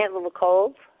can handle the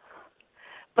cold,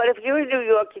 but if you're in New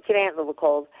York, you can handle the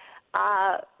cold.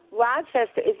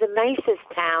 Rochester is the nicest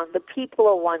town. The people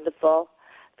are wonderful.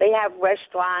 They have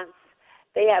restaurants.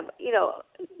 They have, and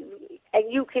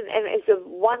it's a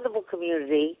wonderful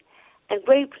community, and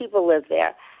great people live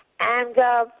there. And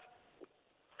the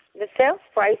sales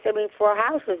price, for a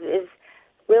house is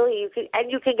really, you can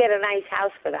get a nice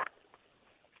house for that.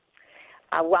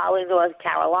 Raleigh, North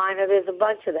Carolina, there's a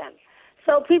bunch of them.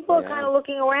 So people are kind of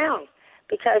looking around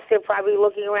because they're probably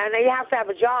looking around. Now, you have to have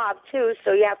a job, too,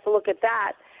 so you have to look at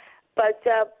that. But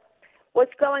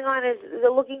what's going on is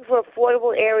they're looking for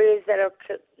affordable areas that are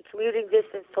commuting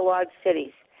distance to large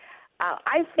cities.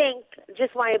 I think,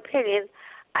 just my opinion,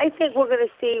 I think we're going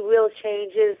to see real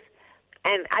changes,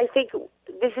 and I think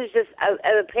this is just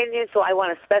an opinion, so I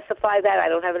want to specify that. I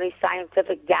don't have any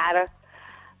scientific data.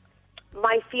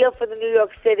 My feel for the New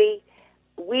York City,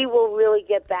 we will really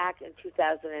get back in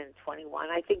 2021.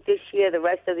 I think this year, the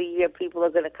rest of the year, people are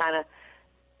going to kind of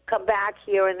come back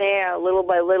here and there little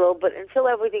by little, but until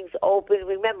everything's open,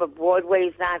 remember,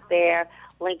 Broadway's not there,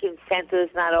 Lincoln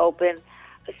Center's not open,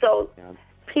 so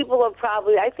people are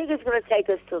probably, I think it's going to take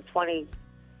us till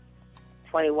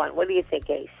 2021. What do you think,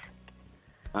 Ace?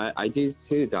 I do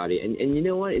too, Dottie. And you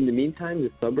know what? In the meantime,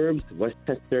 the suburbs,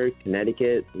 Westchester,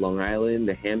 Connecticut, Long Island,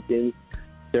 the Hamptons,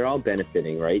 they're all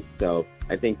benefiting, right? So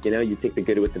I think, you take the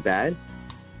good with the bad.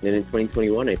 And in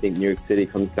 2021, I think New York City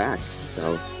comes back.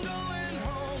 So.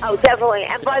 Oh, definitely.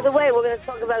 And by the way, we're going to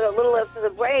talk about it a little after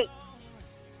the break.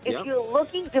 If you're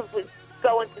looking to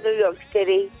go into New York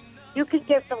City, you can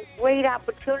get some great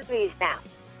opportunities now.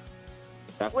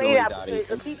 Great opportunities.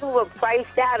 So people who are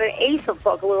priced out, and Ace will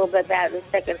talk a little bit about it in a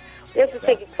second. We have to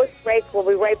take a quick break. We'll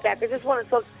be right back. I just want to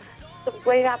talk some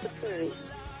great opportunities.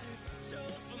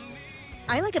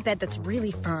 I like a bed that's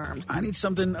really firm. I need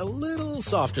something a little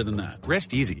softer than that.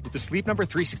 Rest easy. With the Sleep Number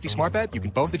 360 Smart Bed, you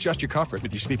can both adjust your comfort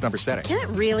with your Sleep Number setting. Can it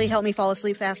really help me fall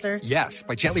asleep faster? Yes,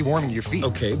 by gently warming your feet.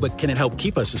 Okay, but can it help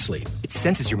keep us asleep? It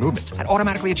senses your movements and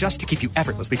automatically adjusts to keep you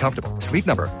effortlessly comfortable. Sleep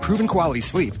Number, proven quality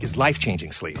sleep is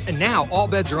life-changing sleep. And now all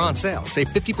beds are on sale. Save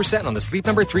 50% on the Sleep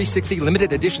Number 360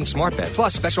 Limited Edition Smart Bed,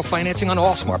 plus special financing on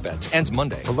all smart beds. Ends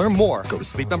Monday. To learn more, go to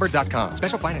sleepnumber.com.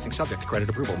 Special financing subject to credit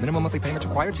approval. Minimum monthly payments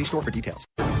required. See store for details.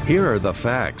 Here are the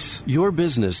facts. Your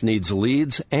business needs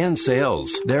leads and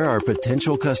sales. There are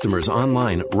potential customers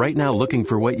online right now looking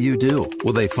for what you do.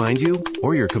 Will they find you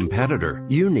or your competitor?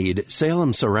 You need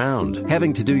Salem Surround.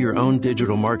 Having to do your own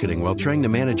digital marketing while trying to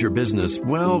manage your business,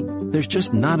 well, there's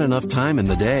just not enough time in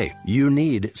the day. You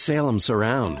need Salem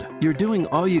Surround. You're doing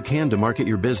all you can to market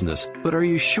your business, but are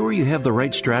you sure you have the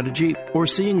right strategy or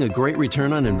seeing a great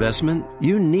return on investment?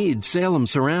 You need Salem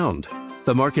Surround.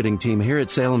 The marketing team here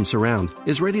at Salem Surround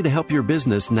is ready to help your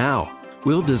business now.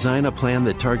 We'll design a plan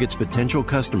that targets potential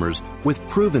customers with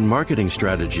proven marketing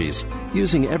strategies,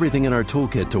 using everything in our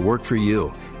toolkit to work for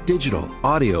you. Digital,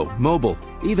 audio, mobile,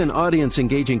 even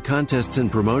audience-engaging contests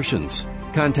and promotions.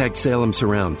 Contact Salem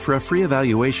Surround for a free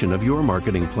evaluation of your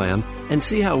marketing plan and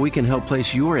see how we can help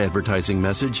place your advertising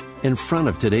message in front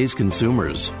of today's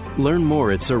consumers. Learn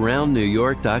more at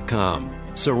surroundnewyork.com.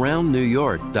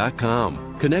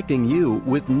 surroundnewyork.com, connecting you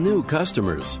with new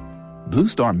customers. Blue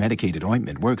Star medicated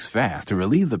ointment works fast to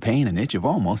relieve the pain and itch of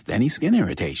almost any skin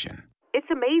irritation.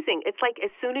 It's amazing. It's like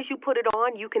as soon as you put it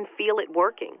on, you can feel it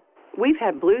working. We've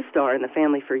had Blue Star in the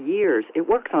family for years. It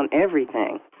works on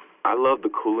everything. I love the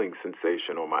cooling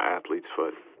sensation on my athlete's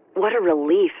foot. What a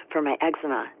relief for my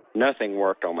eczema. Nothing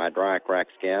worked on my dry,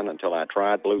 cracked skin until I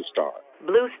tried Blue Star.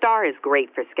 Blue Star is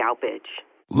great for scalp itch.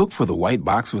 Look for the white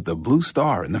box with the blue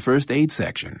star in the first aid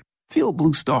section. Feel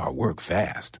Blue Star work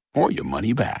fast, or your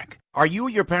money back. Are you or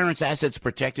your parents' assets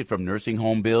protected from nursing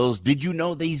home bills? Did you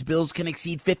know these bills can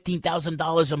exceed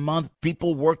 $15,000 a month?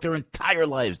 People work their entire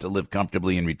lives to live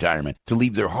comfortably in retirement, to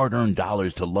leave their hard-earned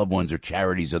dollars to loved ones or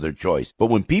charities of their choice. But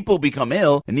when people become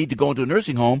ill and need to go into a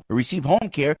nursing home or receive home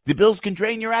care, the bills can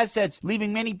drain your assets,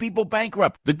 leaving many people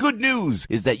bankrupt. The good news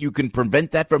is that you can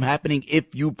prevent that from happening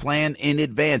if you plan in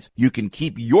advance. You can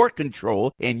keep your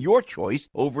control and your choice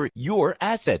over your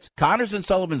assets. Connors and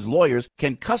Sullivan's lawyers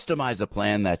can customize a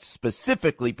plan that's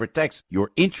specifically protects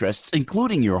your interests,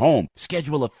 including your home.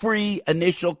 Schedule a free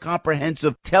initial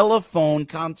comprehensive telephone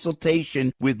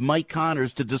consultation with Mike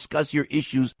Connors to discuss your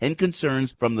issues and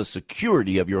concerns from the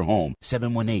security of your home.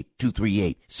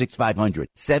 718-238-6500.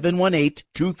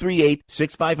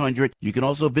 718-238-6500. You can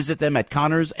also visit them at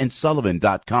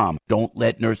ConnorsandSullivan.com. Don't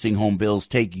let nursing home bills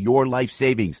take your life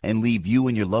savings and leave you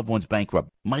and your loved ones bankrupt.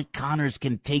 Mike Connors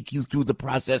can take you through the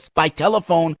process by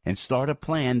telephone and start a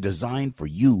plan designed for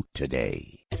you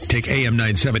today. Take AM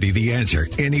 970 The Answer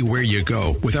anywhere you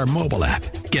go with our mobile app.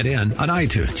 Get in on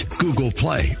iTunes, Google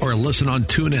Play, or listen on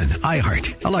TuneIn,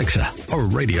 iHeart, Alexa, or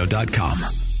radio.com.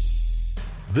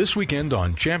 This weekend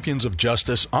on Champions of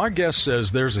Justice, our guest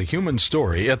says there's a human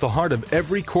story at the heart of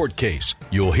every court case.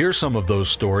 You'll hear some of those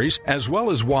stories, as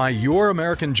well as why your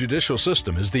American judicial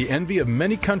system is the envy of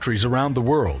many countries around the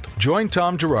world. Join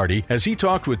Tom Girardi as he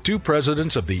talked with two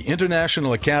presidents of the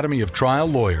International Academy of Trial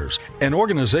Lawyers, an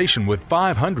organization with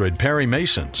 500 Perry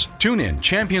Masons. Tune in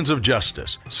Champions of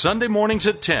Justice, Sunday mornings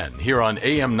at 10 here on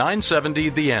AM 970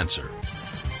 The Answer.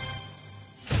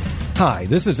 Hi,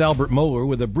 this is Albert Mohler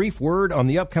with a brief word on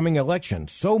the upcoming election.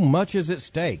 So much is at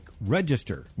stake.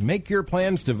 Register. Make your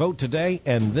plans to vote today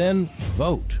and then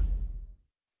vote.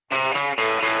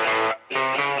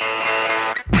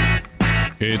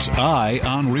 It's Eye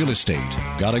on Real Estate.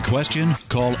 Got a question?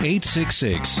 Call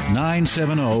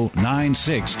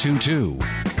 866-970-9622.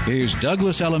 Here's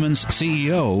Douglas Elliman's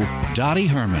CEO, Dottie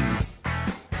Herman.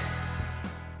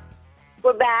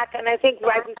 We're back, and I think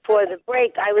right before the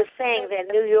break, I was saying that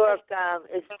New York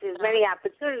is there's many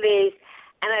opportunities,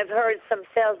 and I've heard some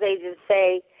sales agents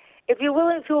say, if you're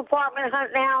willing to apartment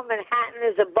hunt now, Manhattan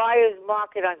is a buyer's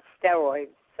market on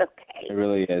steroids. Okay. It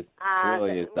really is.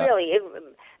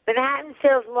 Manhattan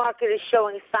sales market is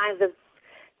showing signs of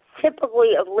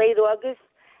typically of late August,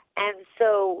 and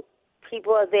so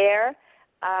people are there.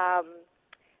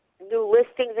 New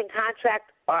listings and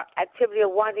contract activity are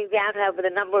winding down. However,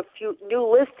 the number of new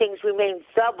listings remains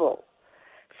double.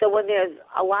 So when there's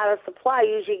a lot of supply,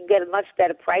 usually you can get a much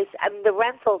better price. I mean, the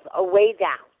rentals are way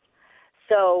down.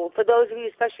 So for those of you,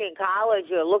 especially in college,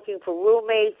 you're looking for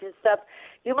roommates and stuff,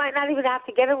 you might not even have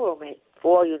to get a roommate,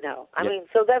 for all you know. I mean,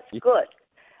 so that's good.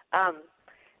 A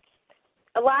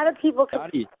lot of people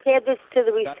compare this to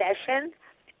the recession,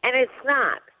 and it's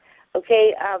not.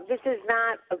 Okay, this is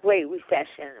not a great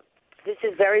recession. This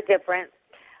is very different.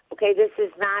 Okay, this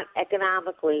is not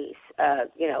economically,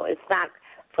 it's not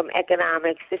from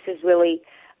economics. This is really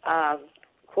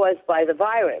caused by the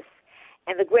virus.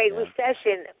 And the Great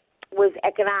Recession was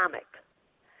economic.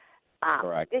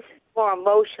 Correct. This is more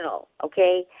emotional,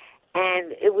 okay?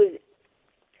 And it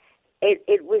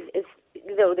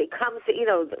comes,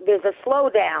 there's a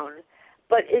slowdown,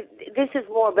 but this is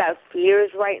more about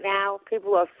fears right now.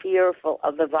 People are fearful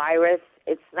of the virus.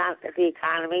 It's not the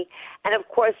economy. And, of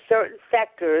course, certain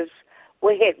sectors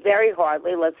were hit very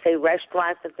hardly, let's say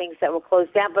restaurants and things that were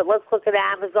closed down. But let's look at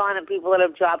Amazon and people that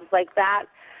have jobs like that.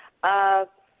 I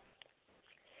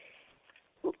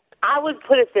would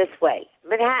put it this way.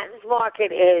 Manhattan's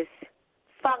market is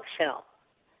functional,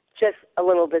 just a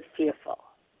little bit fearful.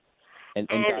 And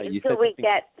until we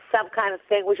get some kind of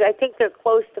thing, which I think they're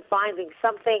close to finding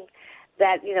something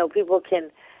that, people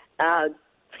can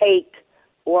take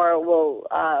or will,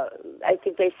 I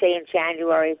think they say in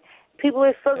January, people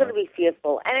are still going to be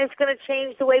fearful. And it's going to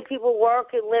change the way people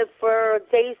work and live for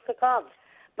days to come.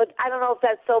 But I don't know if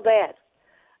that's so bad.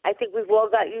 I think we've all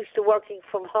got used to working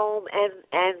from home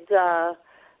and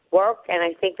work, and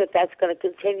I think that that's going to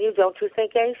continue. Don't you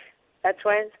think, Ace? That's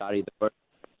right.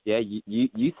 Yeah,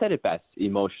 you said it best.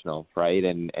 Emotional, right?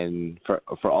 And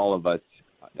for all of us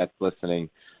that's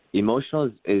listening, emotional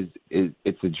is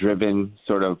it's a driven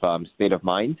sort of state of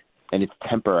mind, and it's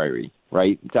temporary,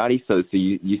 right, Dottie? So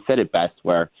you said it best,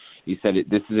 where you said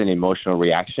this is an emotional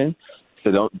reaction.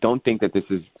 So don't think that this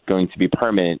is going to be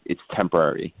permanent. It's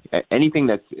temporary. Anything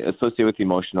that's associated with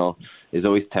emotional is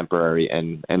always temporary.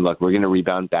 And look, we're going to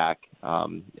rebound back.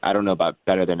 I don't know about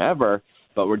better than ever,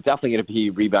 but we're definitely going to be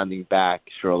rebounding back,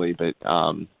 surely. But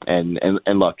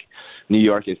and look, New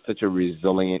York is such a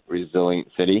resilient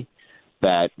city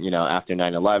that, after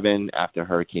 9/11, after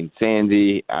Hurricane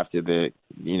Sandy, after the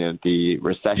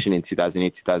recession in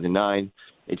 2008, 2009,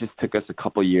 it just took us a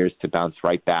couple of years to bounce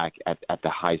right back at the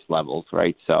highest levels,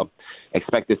 right? So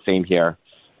expect the same here.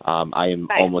 I am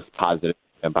almost positive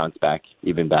and bounce back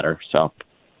even better. So.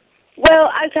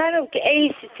 Well, I kind of,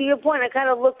 Ace, to your point, I kind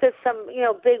of looked at some,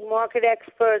 big market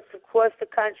experts across the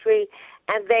country,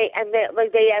 and they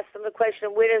asked them the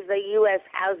question, where does the U.S.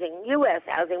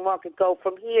 housing market go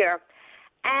from here?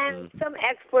 And some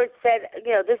experts said,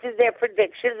 this is their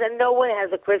predictions, and no one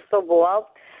has a crystal ball.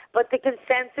 But the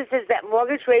consensus is that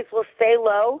mortgage rates will stay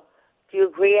low. Do you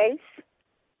agree, Ace?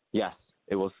 Yes,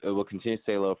 it will continue to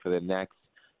stay low for the next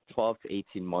 12 to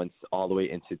 18 months, all the way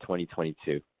into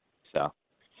 2022. So.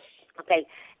 Okay,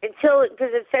 because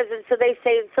it says, and so they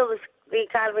say until the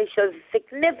economy shows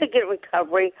significant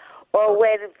recovery, or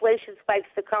when inflation spikes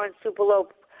to current super low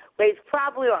rates,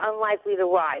 probably are unlikely to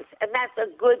rise, and that's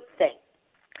a good thing.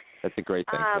 That's a great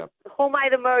thing. Who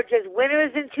might emerge as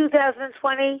winners in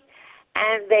 2020?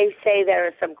 And they say there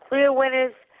are some clear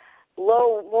winners.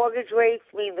 Low mortgage rates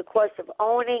mean the cost of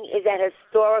owning is at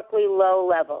historically low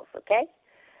levels, okay?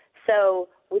 So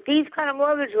with these kind of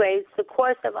mortgage rates, the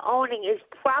cost of owning is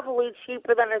probably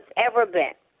cheaper than it's ever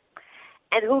been.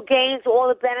 And who gains all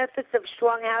the benefits of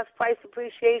strong house price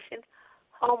appreciation?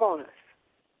 Homeowners.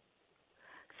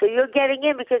 So you're getting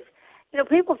in because,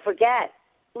 people forget.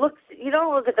 You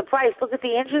don't look at the price, look at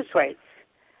the interest rates.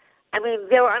 I mean,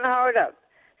 they're unheard of.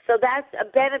 So that's a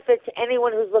benefit to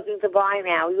anyone who's looking to buy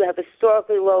now. You have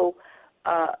historically low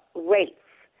rates.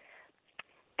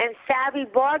 And savvy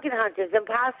bargain hunters and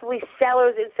possibly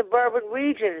sellers in suburban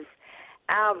regions,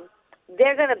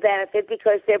 they're going to benefit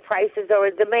because their prices are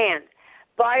in demand.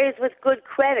 Buyers with good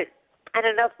credit and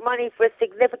enough money for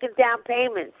significant down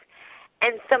payments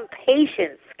and some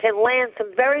patience can land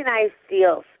some very nice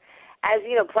deals as,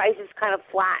 prices kind of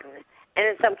flatten and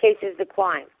in some cases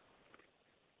decline.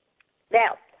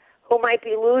 Now, who might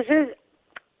be losers?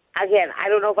 Again, I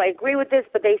don't know if I agree with this,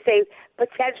 but they say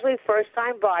potentially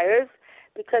first-time buyers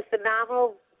because the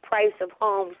nominal price of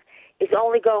homes is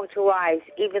only going to rise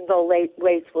even though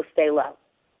rates will stay low.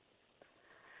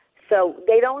 So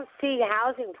they don't see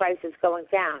housing prices going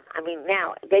down. I mean,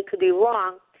 now, they could be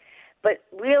wrong, but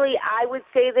really I would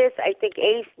say this. I think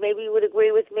Ace, maybe you would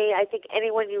agree with me. I think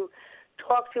anyone you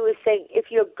talk to is saying if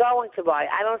you're going to buy,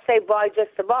 I don't say buy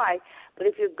just to buy, but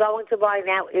if you're going to buy,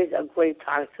 now is a great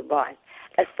time to buy,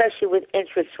 especially with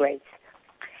interest rates.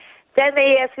 Then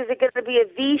they ask, is it going to be a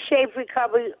V-shaped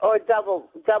recovery or double,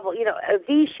 a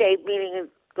V-shape meaning it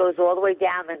goes all the way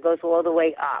down and goes all the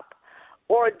way up,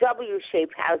 or a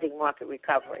W-shaped housing market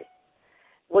recovery.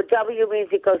 Well, W means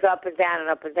it goes up and down and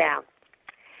up and down.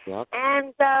 Yep.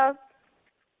 And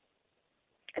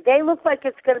they look like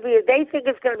they think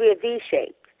it's going to be a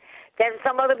V-shape. Then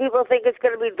some other people think it's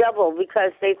going to be double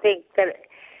because they think that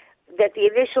the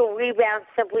initial rebound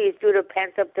simply is due to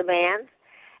pent-up demand,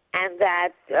 and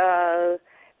that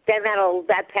then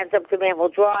that pent-up demand will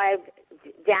drive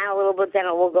down a little bit, then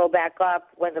it will go back up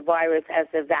when the virus has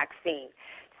the vaccine.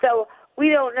 So we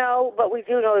don't know, but we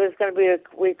do know there's going to be a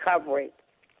recovery.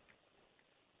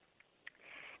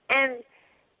 And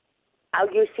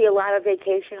you see a lot of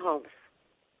vacation homes.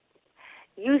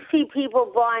 You see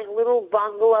people buying little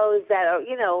bungalows that are,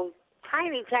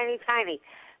 tiny, tiny, tiny,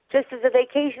 just as a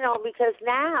vacation home because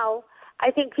now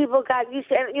I think people got used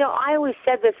to it. And, I always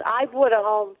said this. I bought a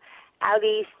home out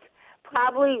east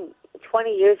probably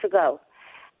 20 years ago,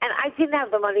 and I didn't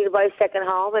have the money to buy a second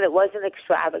home, and it wasn't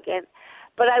extravagant,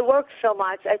 but I worked so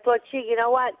much. I thought, gee, you know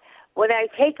what? When I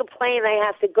take a plane, I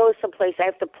have to go someplace. I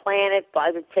have to plan it,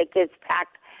 buy the tickets, pack.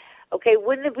 Okay,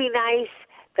 wouldn't it be nice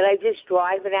that I just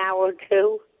drive an hour or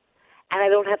two and I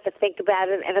don't have to think about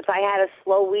it? And if I had a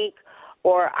slow week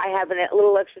or I have a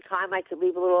little extra time, I could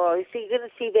leave a little early. So you're going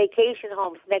to see vacation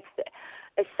homes next to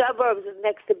suburbs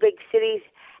next to big cities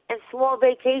and small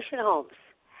vacation homes.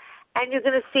 And you're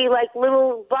going to see like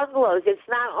little bungalows. It's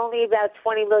not only about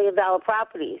 $20 million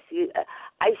properties.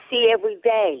 I see every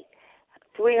day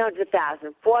 $300,000,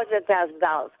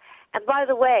 $400,000. And by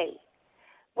the way,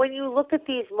 when you look at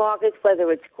these markets, whether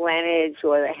it's Greenwich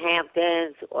or the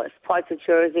Hamptons or parts of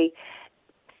Jersey,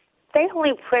 they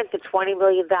only print the $20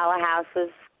 million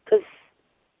houses because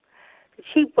the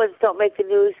cheap ones don't make the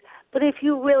news. But if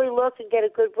you really look and get a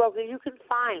good broker, you can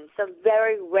find some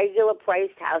very regular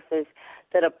priced houses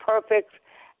that are perfect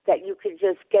that you can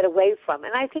just get away from.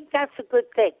 And I think that's a good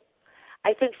thing.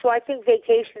 I think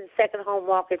vacation second home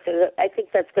markets, I think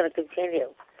that's going to continue.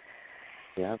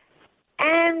 Yeah.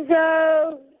 And,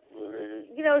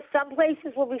 some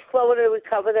places will be slower to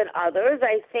recover than others.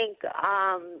 I think,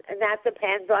 and that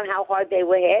depends on how hard they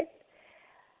were hit.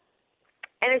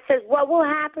 And it says, what will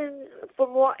happen if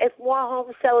more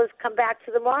home sellers come back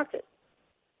to the market?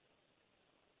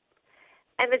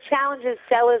 And the challenge is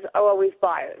sellers are always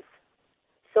buyers.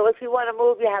 So if you want to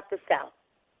move, you have to sell.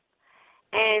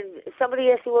 And somebody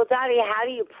asked me, well, Dottie, how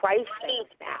do you price things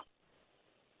now?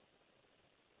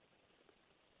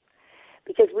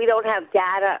 Because we don't have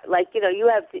data. Like, you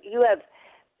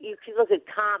can look at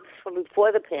comps from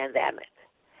before the pandemic.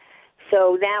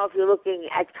 So now if you're looking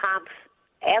at comps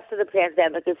after the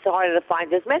pandemic, it's harder to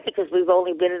find as many because we've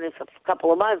only been in this a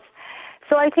couple of months.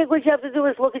 So I think what you have to do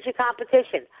is look at your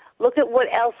competition. Look at what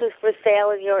else is for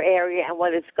sale in your area and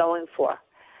what it's going for.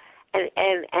 And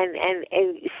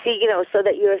see, you know, so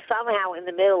that you're somehow in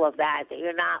the middle of that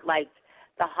you're not like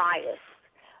the highest.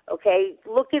 Okay?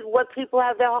 Look at what people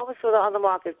have their homes on the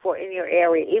market for in your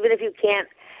area, even if you can't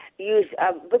use,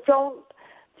 but don't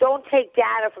take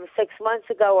data from 6 months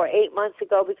ago or 8 months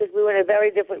ago, because we were in a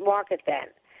very different market then.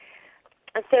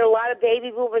 Instead, a lot of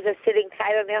baby boomers are sitting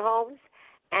tight on their homes,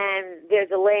 and they're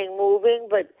delaying moving,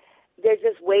 but they're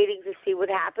just waiting to see what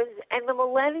happens. And the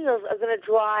millennials are going to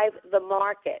drive the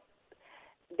market.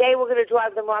 They were going to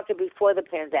drive the market before the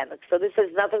pandemic, so this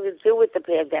has nothing to do with the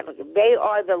pandemic. They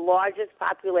are the largest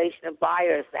population of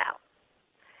buyers now,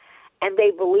 and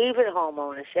they believe in home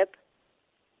ownership,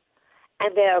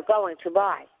 and they are going to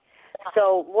buy.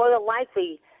 So more than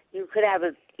likely, you could have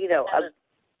a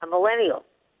millennial.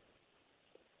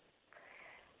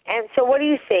 And so, what do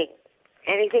you think?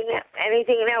 Anything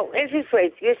now? Interest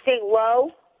rates, you're seeing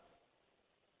low?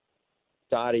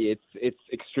 Dottie, it's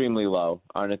extremely low.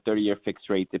 On a 30-year fixed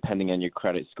rate, depending on your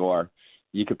credit score,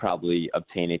 you could probably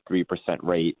obtain a 3%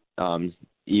 rate,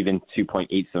 even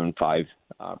 2.875%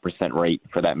 rate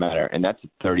for that matter. And that's a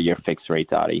 30-year fixed rate,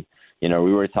 Dottie. You know,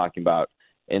 we were talking about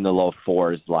in the low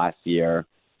fours last year,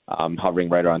 hovering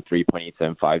right around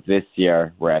 3.875. This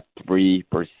year, we're at 3%,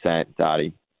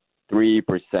 Dottie.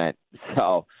 3%.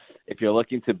 So if you're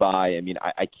looking to buy, I mean,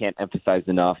 I can't emphasize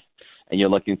enough, and you're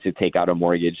looking to take out a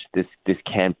mortgage, this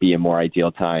can't be a more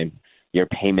ideal time. Your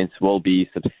payments will be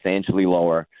substantially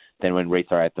lower than when rates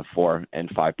are at the 4 and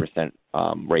 5%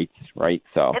 rates, right?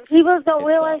 So, and people don't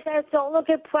realize that. Don't look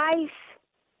at price.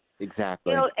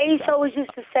 Exactly. You know, Ace always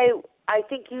used to say, I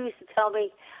think you used to tell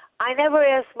me, I never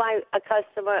ask a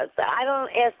customer, I don't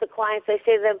ask the clients, I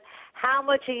say to them, how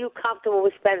much are you comfortable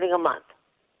with spending a month?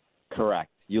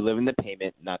 Correct. You live in the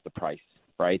payment, not the price,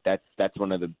 right? That's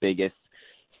one of the biggest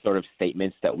sort of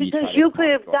statements that we because you could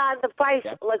have gotten the price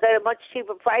like at a much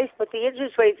cheaper price, but the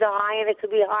interest rates are high and it could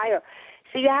be higher.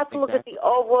 So you have to look at the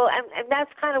overall, and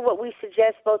that's kind of what we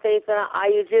suggest both Ace and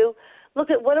I do. Look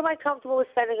at what am I comfortable with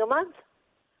spending a month,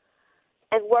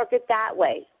 and work it that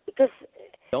way. Because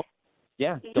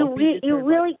you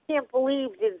really can't believe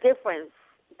the difference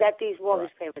that these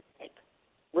mortgage payments make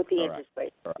with the interest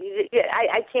rate.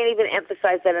 I can't even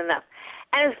emphasize that enough.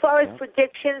 And as far as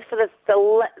predictions for the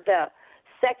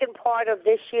second part of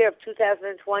this year of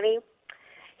 2020,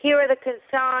 here are the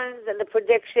concerns and the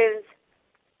predictions.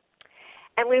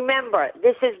 And remember,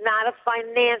 this is not a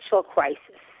financial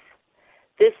crisis.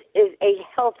 This is a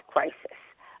health crisis.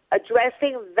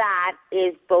 Addressing that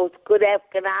is both good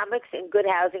economics and good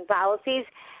housing policies.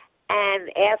 And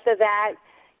after that,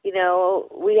 you know,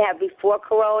 we have before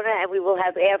Corona and we will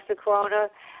have after Corona.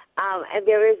 And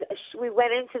we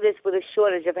went into this with a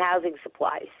shortage of housing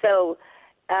supply. So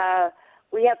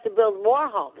we have to build more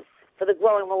homes for the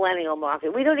growing millennial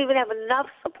market. We don't even have enough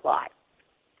supply.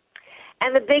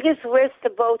 And the biggest risk to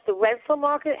both the rental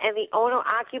market and the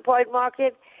owner-occupied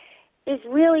market is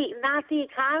really not the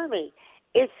economy.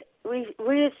 It's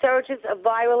resurgence of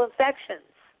viral infections,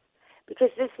 because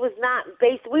this was not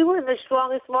based. We were in the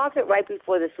strongest market right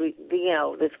before this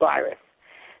virus.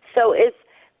 So it's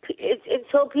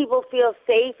until people feel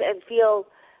safe and feel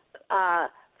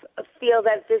that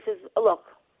this is. Look,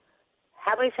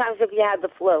 how many times have you had the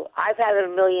flu? I've had it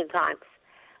 1 million times.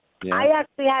 Yeah. I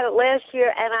actually had it last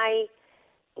year, and I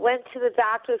went to the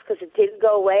doctors because it didn't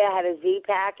go away. I had a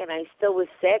Z-Pack, and I still was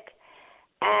sick.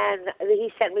 And he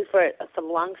sent me for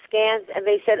some lung scans, and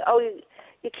they said, oh,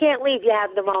 you can't leave, you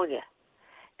have pneumonia.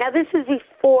 Now, this was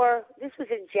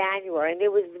in January, and there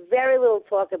was very little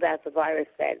talk about the virus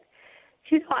then.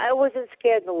 You know, I wasn't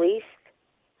scared in the least.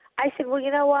 I said, well, you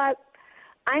know what?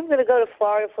 I'm going to go to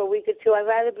Florida for a week or two. I'd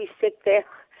rather be sick there.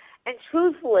 And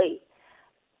truthfully,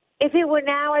 if it were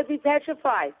now, I'd be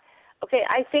petrified. Okay,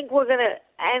 I think we're going to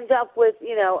end up with,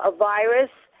 a virus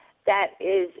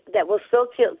that will still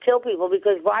kill people,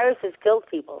 because viruses kill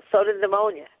people. So did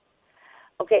pneumonia.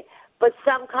 Okay, but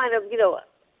some kind of,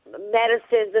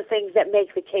 medicines or things that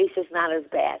make the cases not as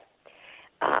bad.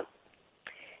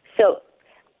 So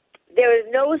there is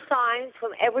no signs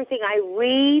from everything I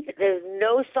read. There's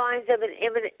no signs of an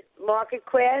imminent market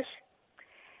crash.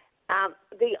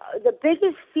 The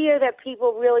biggest fear that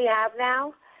people really have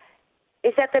now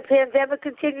is that the pandemic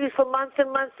continues for months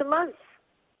and months and months.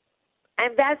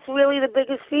 And that's really the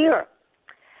biggest fear.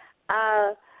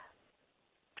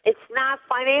 It's not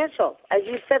financial. As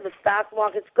you said, the stock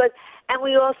market's good. And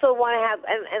we also want to have,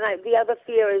 the other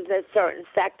fear is that certain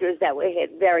sectors that were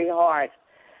hit very hard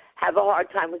have a hard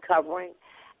time recovering.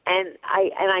 And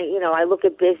I look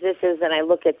at businesses and I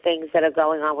look at things that are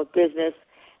going on with business,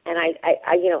 And I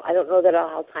don't know that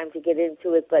I'll have time to get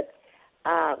into it, but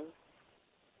my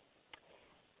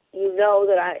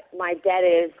bet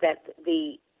is that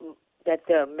the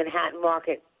Manhattan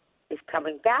market is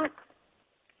coming back.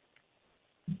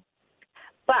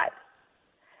 But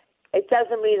it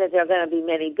doesn't mean that there are going to be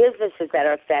many businesses that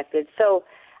are affected. So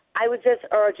I would just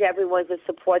urge everyone to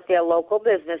support their local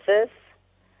businesses.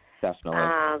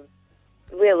 Definitely.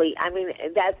 Really, I mean,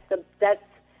 that's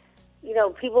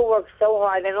people work so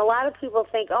hard, and a lot of people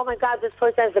think, oh my God, this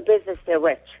person has a business, they're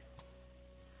rich.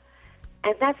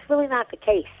 And that's really not the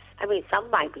case. I mean, some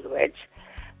might be rich,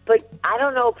 but I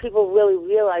don't know if people really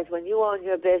realize when you own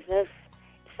your business,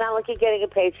 it's not like you're getting a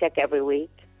paycheck every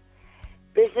week.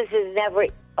 Business is never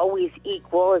always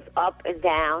equal. It's up and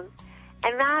down.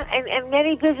 And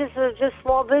many businesses are just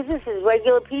small businesses,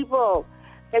 regular people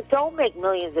that don't make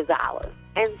millions of dollars.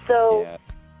 And so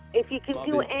if you can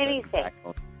do anything.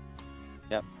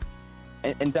 Yep.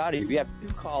 And Dottie, we have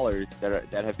 2 callers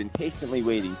that have been patiently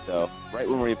waiting, so right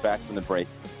when we get back from the break.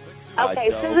 Okay,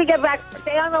 as soon as we get back,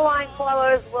 stay on the line,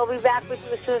 callers. We'll be back with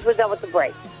you as soon as we're done with the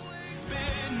break.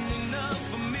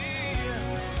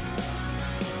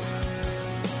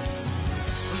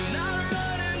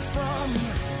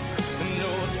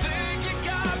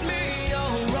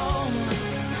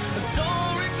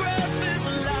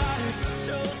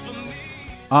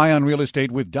 Eye on Real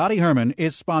Estate with Dottie Herman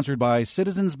is sponsored by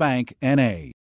Citizens Bank, N.A.